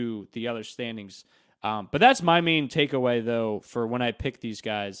 comparatively to the other standings. But that's my main takeaway, though, for when I pick these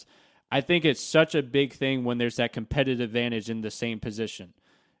guys. I think it's such a big thing when there's that competitive advantage in the same position,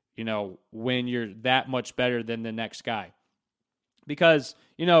 when you're that much better than the next guy. Because,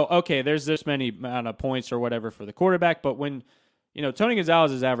 okay, there's this many amount of points or whatever for the quarterback, but when, Tony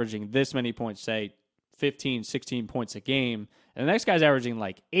Gonzalez is averaging this many points, say 15, 16 points a game, and the next guy's averaging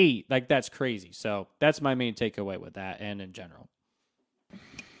 8, that's crazy. So that's my main takeaway with that and in general.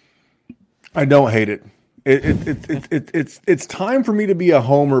 I don't hate it. It's time for me to be a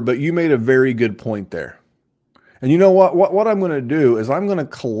homer, but you made a very good point there. And you know what? What I'm going to do is I'm going to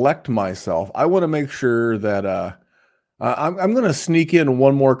collect myself. I want to make sure that I'm going to sneak in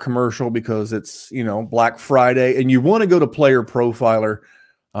one more commercial because it's Black Friday, and you want to go to Player Profiler.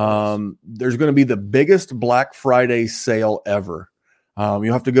 There's going to be the biggest Black Friday sale ever.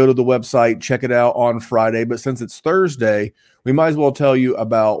 You'll have to go to the website, check it out on Friday. But since it's Thursday, we might as well tell you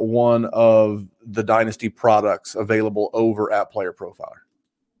about one of the Dynasty products available over at Player Profiler.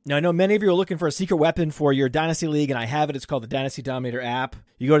 Now, I know many of you are looking for a secret weapon for your Dynasty League, and I have it. It's called the Dynasty Dominator app.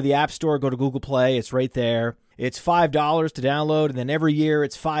 You go to the App Store, go to Google Play. It's right there. It's $5 to download, and then every year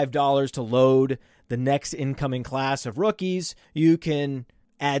it's $5 to load the next incoming class of rookies. You can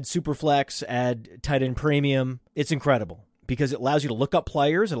add Superflex, add tight end premium. It's incredible because it allows you to look up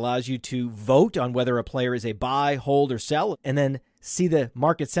players. It allows you to vote on whether a player is a buy, hold, or sell, and then see the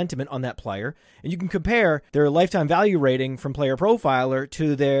market sentiment on that player. And you can compare their lifetime value rating from Player Profiler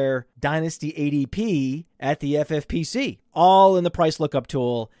to their Dynasty ADP at the FFPC, all in the price lookup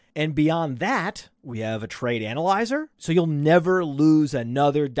tool. And beyond that, we have a trade analyzer, so you'll never lose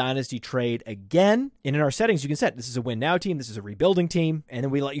another Dynasty trade again. And in our settings, you can set this is a win now team, this is a rebuilding team, and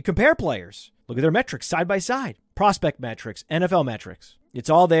then we let you compare players. Look at their metrics side by side, prospect metrics, NFL metrics. It's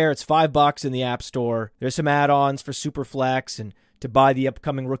all there. It's $5 in the App Store. There's some add-ons for Superflex and to buy the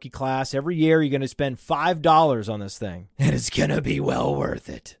upcoming rookie class. Every year, you're going to spend $5 on this thing, and it's going to be well worth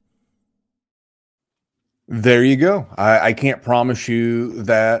it. There you go. I can't promise you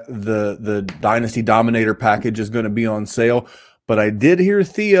that the Dynasty Dominator package is going to be on sale, but I did hear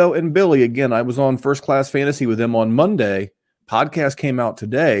Theo and Billy, again, I was on First Class Fantasy with them on Monday. Podcast came out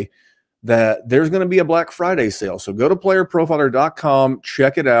today that there's going to be a Black Friday sale. So go to playerprofiler.com,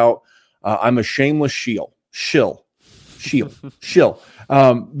 check it out. I'm a shameless shill.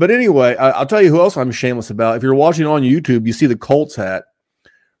 But anyway, I'll tell you who else I'm shameless about. If you're watching on YouTube, you see the Colts hat.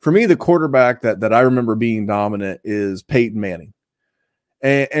 For me, the quarterback that I remember being dominant is Peyton Manning.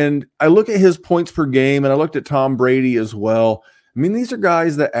 And I look at his points per game, and I looked at Tom Brady as well. I mean, these are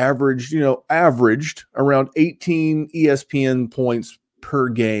guys that averaged around 18 ESPN points per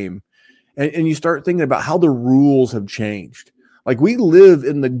game. And you start thinking about how the rules have changed. Like, we live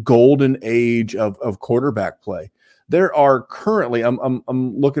in the golden age of quarterback play. There are currently, I'm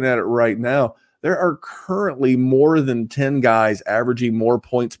looking at it right now, there are currently more than 10 guys averaging more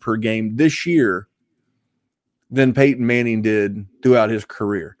points per game this year than Peyton Manning did throughout his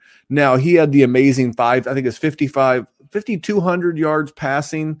career. Now, he had the amazing 5,200 yards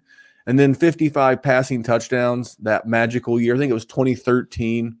passing, and then 55 passing touchdowns that magical year. I think it was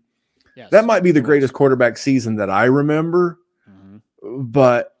 2013. Yes. That might be the greatest quarterback season that I remember. Mm-hmm.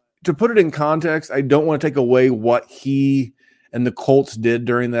 But to put it in context, I don't want to take away what he and the Colts did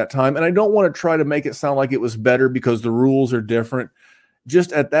during that time. And I don't want to try to make it sound like it was better because the rules are different.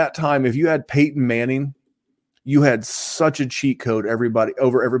 Just at that time, if you had Peyton Manning, you had such a cheat code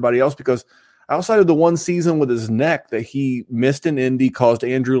over everybody else, because outside of the one season with his neck that he missed in Indy, caused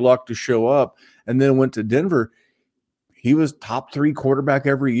Andrew Luck to show up, and then went to Denver, he was top 3 quarterback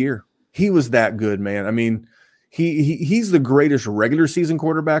every year. He was that good, man. I mean, he's the greatest regular season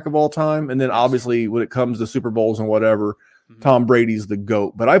quarterback of all time. And then obviously when it comes to Super Bowls and whatever, Tom Brady's the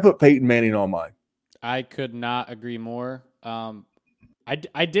GOAT. But I put Peyton Manning on mine. I could not agree more. I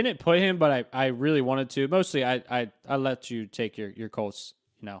didn't put him, but I really wanted to. Mostly I let you take your Colts.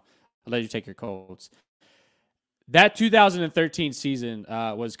 I let you take your Colts. That 2013 season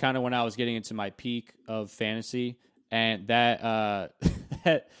was kind of when I was getting into my peak of fantasy, and that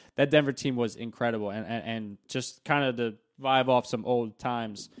that Denver team was incredible. And just kind of to vibe off some old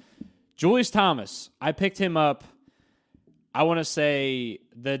times, Julius Thomas, I picked him up, I want to say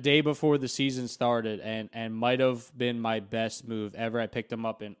the day before the season started, and might have been my best move ever. I picked him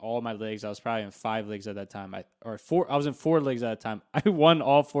up in all my leagues. I was probably in 5 leagues at that time. I was in 4 leagues at that time. I won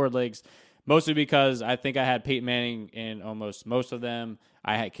all 4 leagues, mostly because I think I had Peyton Manning in almost most of them.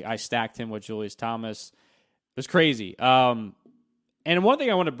 I stacked him with Julius Thomas. It was crazy. And one thing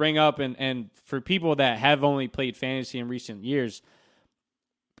I want to bring up, and for people that have only played fantasy in recent years,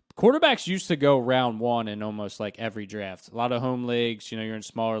 quarterbacks used to go round 1 in almost like every draft. A lot of home leagues, you're in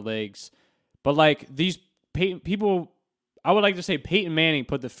smaller leagues. But like these people, I would like to say Peyton Manning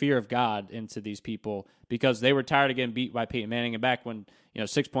put the fear of God into these people, because they were tired of getting beat by Peyton Manning. And back when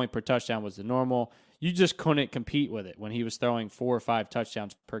 6 points per touchdown was the normal, you just couldn't compete with it. When he was throwing 4 or 5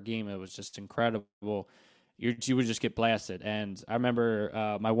 touchdowns per game, it was just incredible. You would just get blasted. And I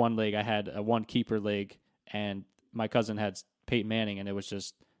remember my one league, I had a 1 keeper league, and my cousin had Peyton Manning, and it was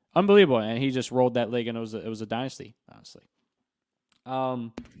just unbelievable. And he just rolled that league, and it was a dynasty, honestly.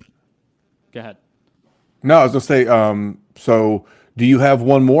 Go ahead. No, I was gonna say. So, do you have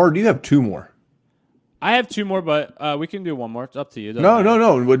one more, or do you have 2 more? I have 2 more, but we can do one more. It's up to you.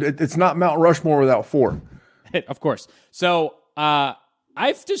 No. It's not Mount Rushmore without 4. Of course. So, I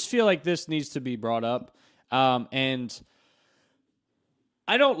just feel like this needs to be brought up. And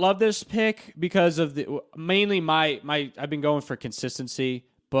I don't love this pick because of mainly my I've been going for consistency,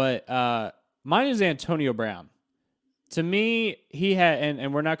 but mine is Antonio Brown. To me, he had,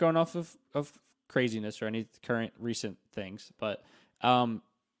 and we're not going off of craziness or any current recent things, but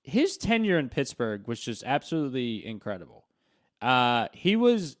his tenure in Pittsburgh was just absolutely incredible. He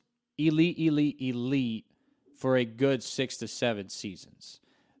was elite for a good 6 to 7 seasons.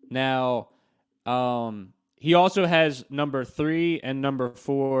 Now, he also has number 3 and number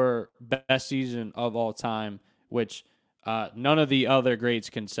 4 best season of all time, which none of the other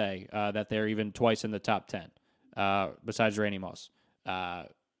greats can say that they're even twice in the top 10, besides Randy Moss.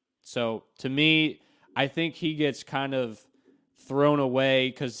 So to me, I think he gets kind of thrown away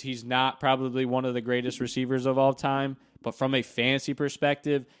because he's not probably one of the greatest receivers of all time. But from a fantasy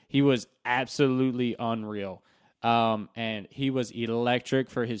perspective, he was absolutely unreal. And he was electric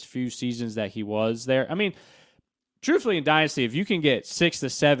for his few seasons that he was there. I mean, truthfully, in Dynasty, if you can get 6 to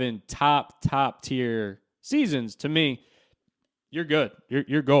 7 top tier seasons, to me, you're good.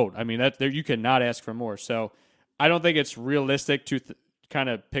 You're gold. I mean, that there you cannot ask for more. So I don't think it's realistic to kind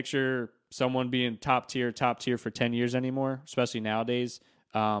of picture someone being top tier for 10 years anymore, especially nowadays.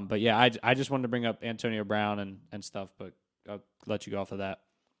 But yeah, I just wanted to bring up Antonio Brown and stuff, but I'll let you go off of that.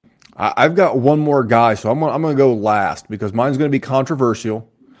 I've got one more guy, so I'm gonna go last because mine's gonna be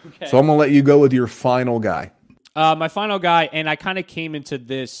controversial. Okay. So I'm gonna let you go with your final guy. My final guy, and I kind of came into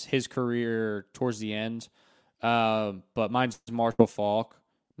his career towards the end, but mine's Marshall Faulk,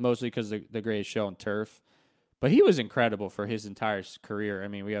 mostly because the greatest show on turf. But he was incredible for his entire career. I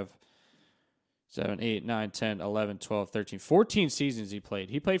mean, we have 7, 8, 9, 10, 11, 12, 13, 14 seasons he played.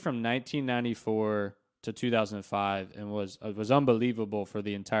 He played from 1994 to 2005 and was unbelievable for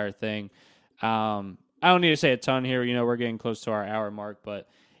the entire thing. I don't need to say a ton here. You know, we're getting close to our hour mark, but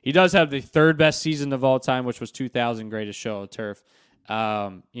he does have the 3rd best season of all time, which was 2000, greatest show on turf.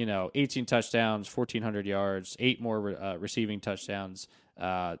 18 touchdowns, 1,400 yards, 8 more receiving touchdowns,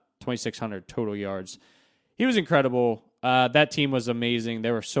 2,600 total yards. He was incredible. That team was amazing.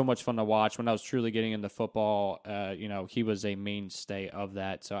 They were so much fun to watch. When I was truly getting into football, he was a mainstay of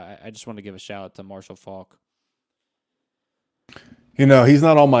that. So I just want to give a shout out to Marshall Faulk. You know, he's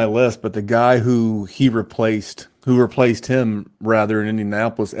not on my list, but the guy who replaced him rather in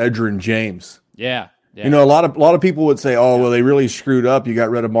Indianapolis, Edgerrin James. Yeah. You know, a lot of people would say, "Oh, well, they really screwed up. You got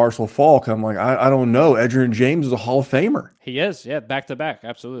rid of Marshall Faulk." I'm like, I don't know. Edgerrin James is a Hall of Famer. He is, yeah, back to back,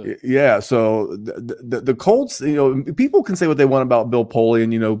 absolutely. Yeah. So the Colts, you know, people can say what they want about Bill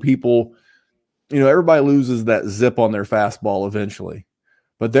Polian. You know, people, you know, everybody loses that zip on their fastball eventually.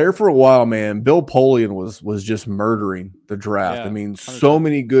 But there for a while, man, Bill Polian was just murdering the draft. Yeah, I mean, 100%. so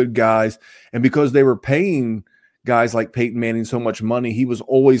many good guys, and because they were paying guys like Peyton Manning so much money, he was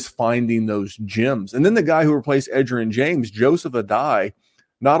always finding those gems. And then the guy who replaced Edgerrin James, Joseph Adai,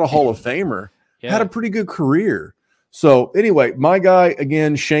 not a Hall of Famer, had a pretty good career. So anyway, my guy,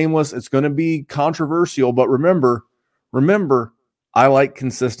 again, shameless. It's going to be controversial, but remember, I like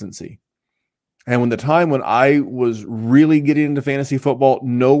consistency. And when I was really getting into fantasy football,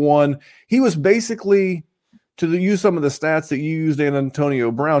 he was basically, to use some of the stats that you used,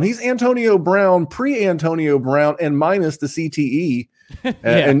 Antonio Brown. He's Antonio Brown, pre-Antonio Brown, and minus the CTE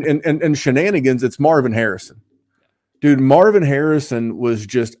and shenanigans. It's Marvin Harrison. Dude, Marvin Harrison was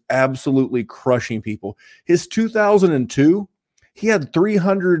just absolutely crushing people. His 2002, he had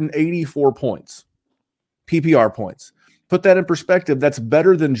 384 points, PPR points. Put that in perspective, that's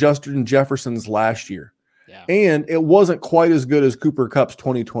better than Justin Jefferson's last year. Yeah. And it wasn't quite as good as Cooper Kupp's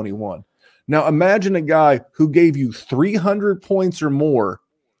 2021. Now, imagine a guy who gave you 300 points or more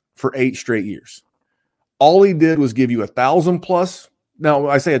for 8 straight years. All he did was give you 1,000 plus. Now,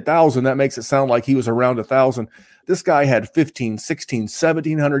 I say 1,000, that makes it sound like he was around 1,000. This guy had 15, 16,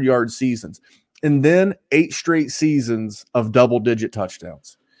 1,700 yard seasons, and then 8 straight seasons of double-digit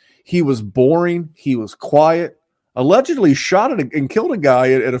touchdowns. He was boring. He was quiet. Allegedly shot at and killed a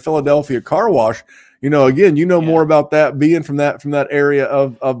guy at a Philadelphia car wash. You know, again, more about that being from that area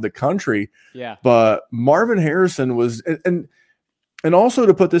of the country. Yeah. But Marvin Harrison was, and also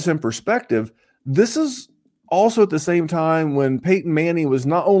to put this in perspective, this is also at the same time when Peyton Manning was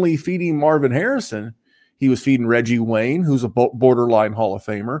not only feeding Marvin Harrison, he was feeding Reggie Wayne, who's a borderline Hall of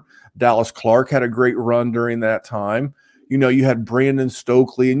Famer. Dallas Clark had a great run during that time. You know, you had Brandon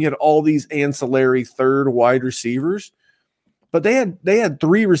Stokely, and you had all these ancillary third wide receivers. But they had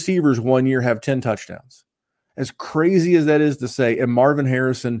 3 receivers one year have 10 touchdowns. As crazy as that is to say, and Marvin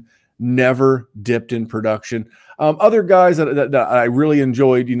Harrison never dipped in production. Other guys that I really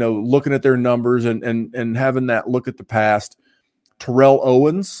enjoyed, you know, looking at their numbers and having that look at the past. Terrell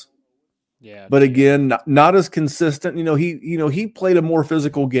Owens, Yeah. But again, not as consistent. He played a more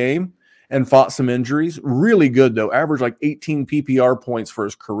physical game and fought some injuries. Really good though. Averaged like 18 PPR points for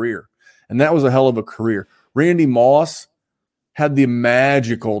his career. And that was a hell of a career. Randy Moss had the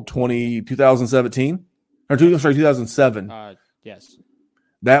magical 2017 or 2007. Yes.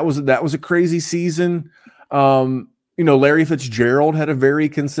 That was a crazy season. Larry Fitzgerald had a very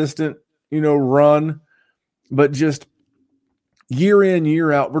consistent, run, but just year in,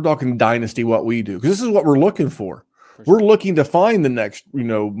 year out, we're talking dynasty what we do. Because this is what we're looking for. We're looking to find the next,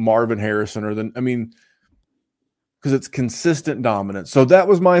 Marvin Harrison because it's consistent dominance. So that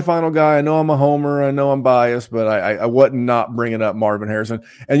was my final guy. I know I'm a homer. I know I'm biased, but I wasn't not bringing up Marvin Harrison.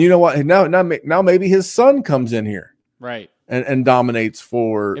 And you know what? Now maybe his son comes in here. Right. And dominates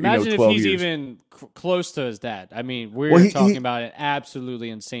for, Imagine 12 if he's years. even close to his dad. I mean, we're talking about an absolutely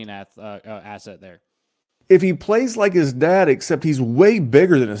insane asset there. If he plays like his dad, except he's way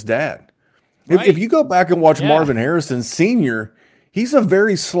bigger than his dad. Right. If you go back and watch Marvin Harrison Sr., he's a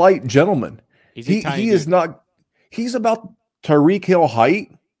very slight gentleman. He is not. He's about Tyreek Hill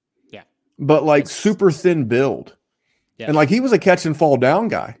height, but like super thin build, and like he was a catch and fall down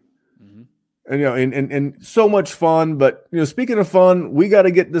guy. And and so much fun. But speaking of fun, we got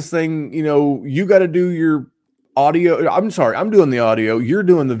to get this thing. You got to do your audio. I'm sorry, I'm doing the audio. You're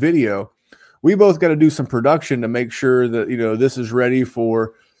doing the video. We both got to do some production to make sure that this is ready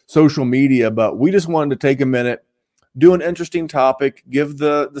for social media. But we just wanted to take a minute, do an interesting topic, give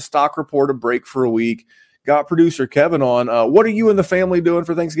the stock report a break for a week. Got producer Kevin on. What are you and the family doing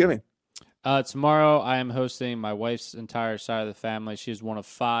for Thanksgiving? Tomorrow, I am hosting my wife's entire side of the family. She's one of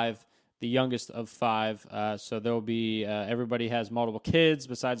 5. The youngest of 5. So there'll be everybody has multiple kids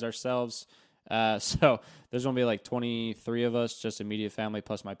besides ourselves. So there's going to be like 23 of us, just immediate family,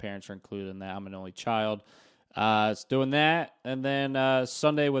 plus my parents are included in that. I'm an only child. It's doing that. And then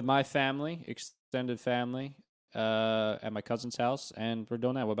Sunday with my family, extended family, at my cousin's house. And we're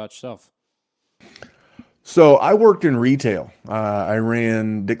doing that. What about yourself? So I worked in retail. I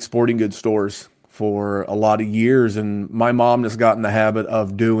ran Dick's Sporting Goods stores for a lot of years. And my mom just got in the habit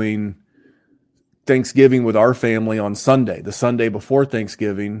of doing Thanksgiving with our family on Sunday, the Sunday before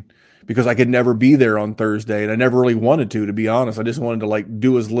Thanksgiving, because I could never be there on Thursday. And I never really wanted to be honest. I just wanted to like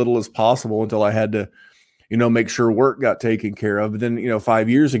do as little as possible until I had to, make sure work got taken care of. But then, 5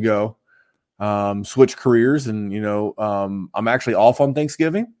 years ago, switched careers and, I'm actually off on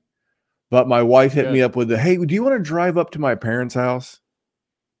Thanksgiving, but my wife hit me up with hey, do you want to drive up to my parents' house?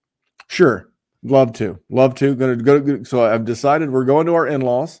 Sure. Love to. Gonna go. So I've decided we're going to our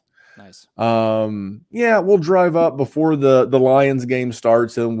in-laws. Nice. We'll drive up before the Lions game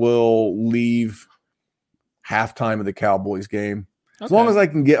starts and we'll leave halftime of the Cowboys game. Okay. As long as I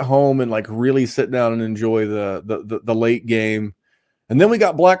can get home and like really sit down and enjoy the late game. And then we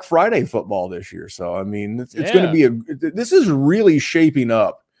got Black Friday football this year. So, I mean, it's going to be this is really shaping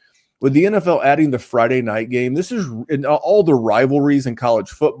up with the NFL adding the Friday night game. This is in all the rivalries in college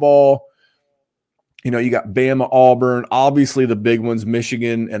football. You got Bama, Auburn, obviously the big ones,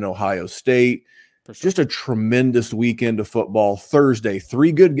 Michigan and Ohio State. Sure. Just a tremendous weekend of football. Thursday,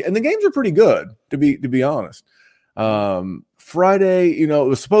 3 good, and the games are pretty good, to be honest. Friday, it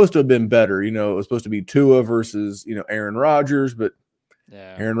was supposed to have been better. It was supposed to be Tua versus, Aaron Rodgers, but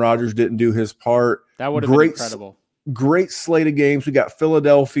Aaron Rodgers didn't do his part. That would have been incredible. Great slate of games. We got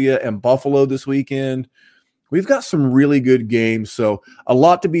Philadelphia and Buffalo this weekend. We've got some really good games, so a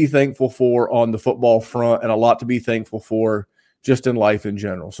lot to be thankful for on the football front and a lot to be thankful for just in life in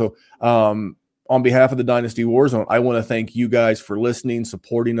general. So on behalf of the Dynasty WarZone, I want to thank you guys for listening,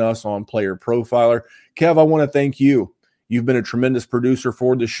 supporting us on Player Profiler. Kev, I want to thank you. You've been a tremendous producer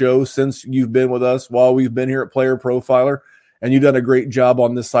for the show since you've been with us while we've been here at Player Profiler, and you've done a great job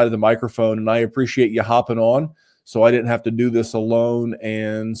on this side of the microphone, and I appreciate you hopping on. So I didn't have to do this alone,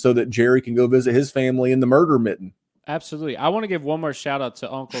 and so that Jerry can go visit his family in the murder mitten. Absolutely. I want to give one more shout out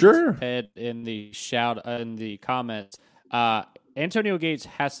to Uncle Ted in the comments. Antonio Gates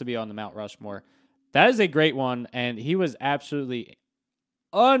has to be on the Mount Rushmore. That is a great one, and he was absolutely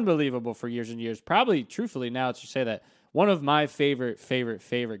unbelievable for years and years. Probably, truthfully, now that you say that, one of my favorite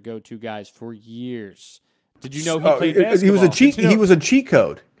go-to guys for years. Did you know he played basketball? He was a cheat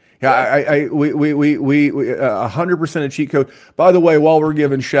code. Yeah, we 100% a cheat code. By the way, while we're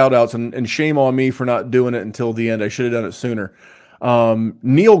giving shout outs, and shame on me for not doing it until the end. I should have done it sooner.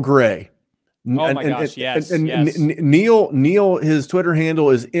 Neil Gray. Oh my gosh, yes. Neil, his Twitter handle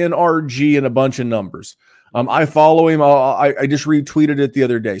is NRG and a bunch of numbers. I follow him. I just retweeted it the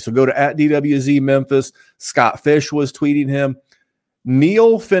other day. So go to @DWZ Memphis. Scott Fish was tweeting him.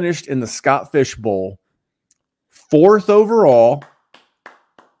 Neil finished in the Scott Fish Bowl 4th overall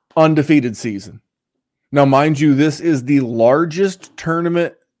undefeated season. Now, mind you, this is the largest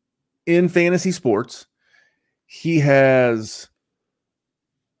tournament in fantasy sports. He has,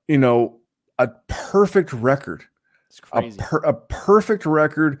 a perfect record. It's crazy. A perfect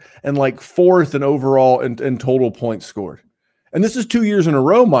record and like fourth in overall in total points scored. And this is 2 years in a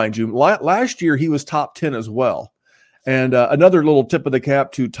row, mind you. Last year, he was top 10 as well. And another little tip of the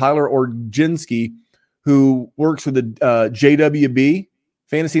cap to Tyler Orginski, who works with the JWB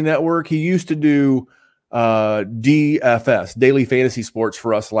Fantasy Network. He used to do DFS, Daily Fantasy Sports,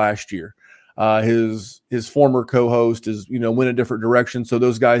 for us last year. His former co-host is, went a different direction. So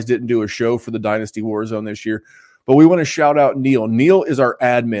those guys didn't do a show for the Dynasty Warzone this year. But we want to shout out Neil. Neil is our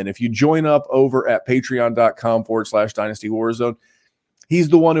admin. If you join up over at patreon.com/Dynasty Warzone, he's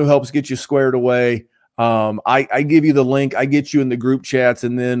the one who helps get you squared away. I give you the link. I get you in the group chats.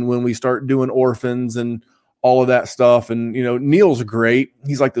 And then when we start doing orphans and all of that stuff, and, Neil's great.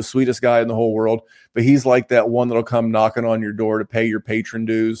 He's like the sweetest guy in the whole world. But he's like that one that'll come knocking on your door to pay your patron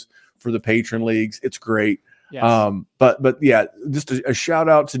dues for the patron leagues. It's great. Yes. But yeah, just a shout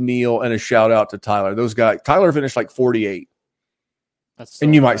out to Neil and a shout out to Tyler. Those guys, Tyler finished like 48.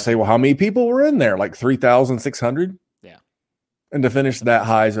 And you might say, well, how many people were in there? Like 3,600? Yeah. And to finish that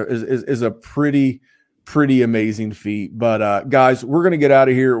high is a pretty amazing feat. But guys, we're going to get out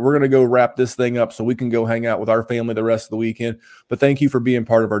of here. We're going to go wrap this thing up so we can go hang out with our family the rest of the weekend. But thank you for being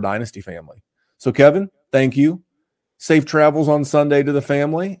part of our Dynasty family. So Kevin, thank you. Safe travels on Sunday to the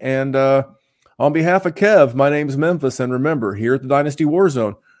family. And on behalf of Kev, my name's Memphis. And remember, here at the Dynasty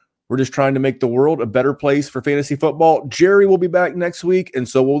Warzone, we're just trying to make the world a better place for fantasy football. Jerry will be back next week, and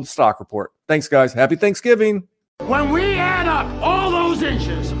so will the Stock Report. Thanks, guys. Happy Thanksgiving. When we add up all those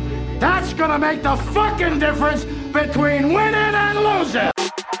inches, that's going to make the fucking difference between winning and losing.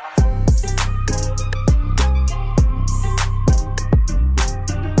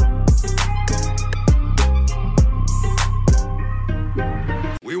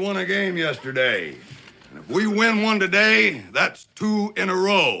 We won a game yesterday. And if we win one today, that's 2 in a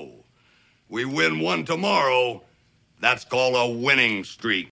row. We win one tomorrow, that's called a winning streak.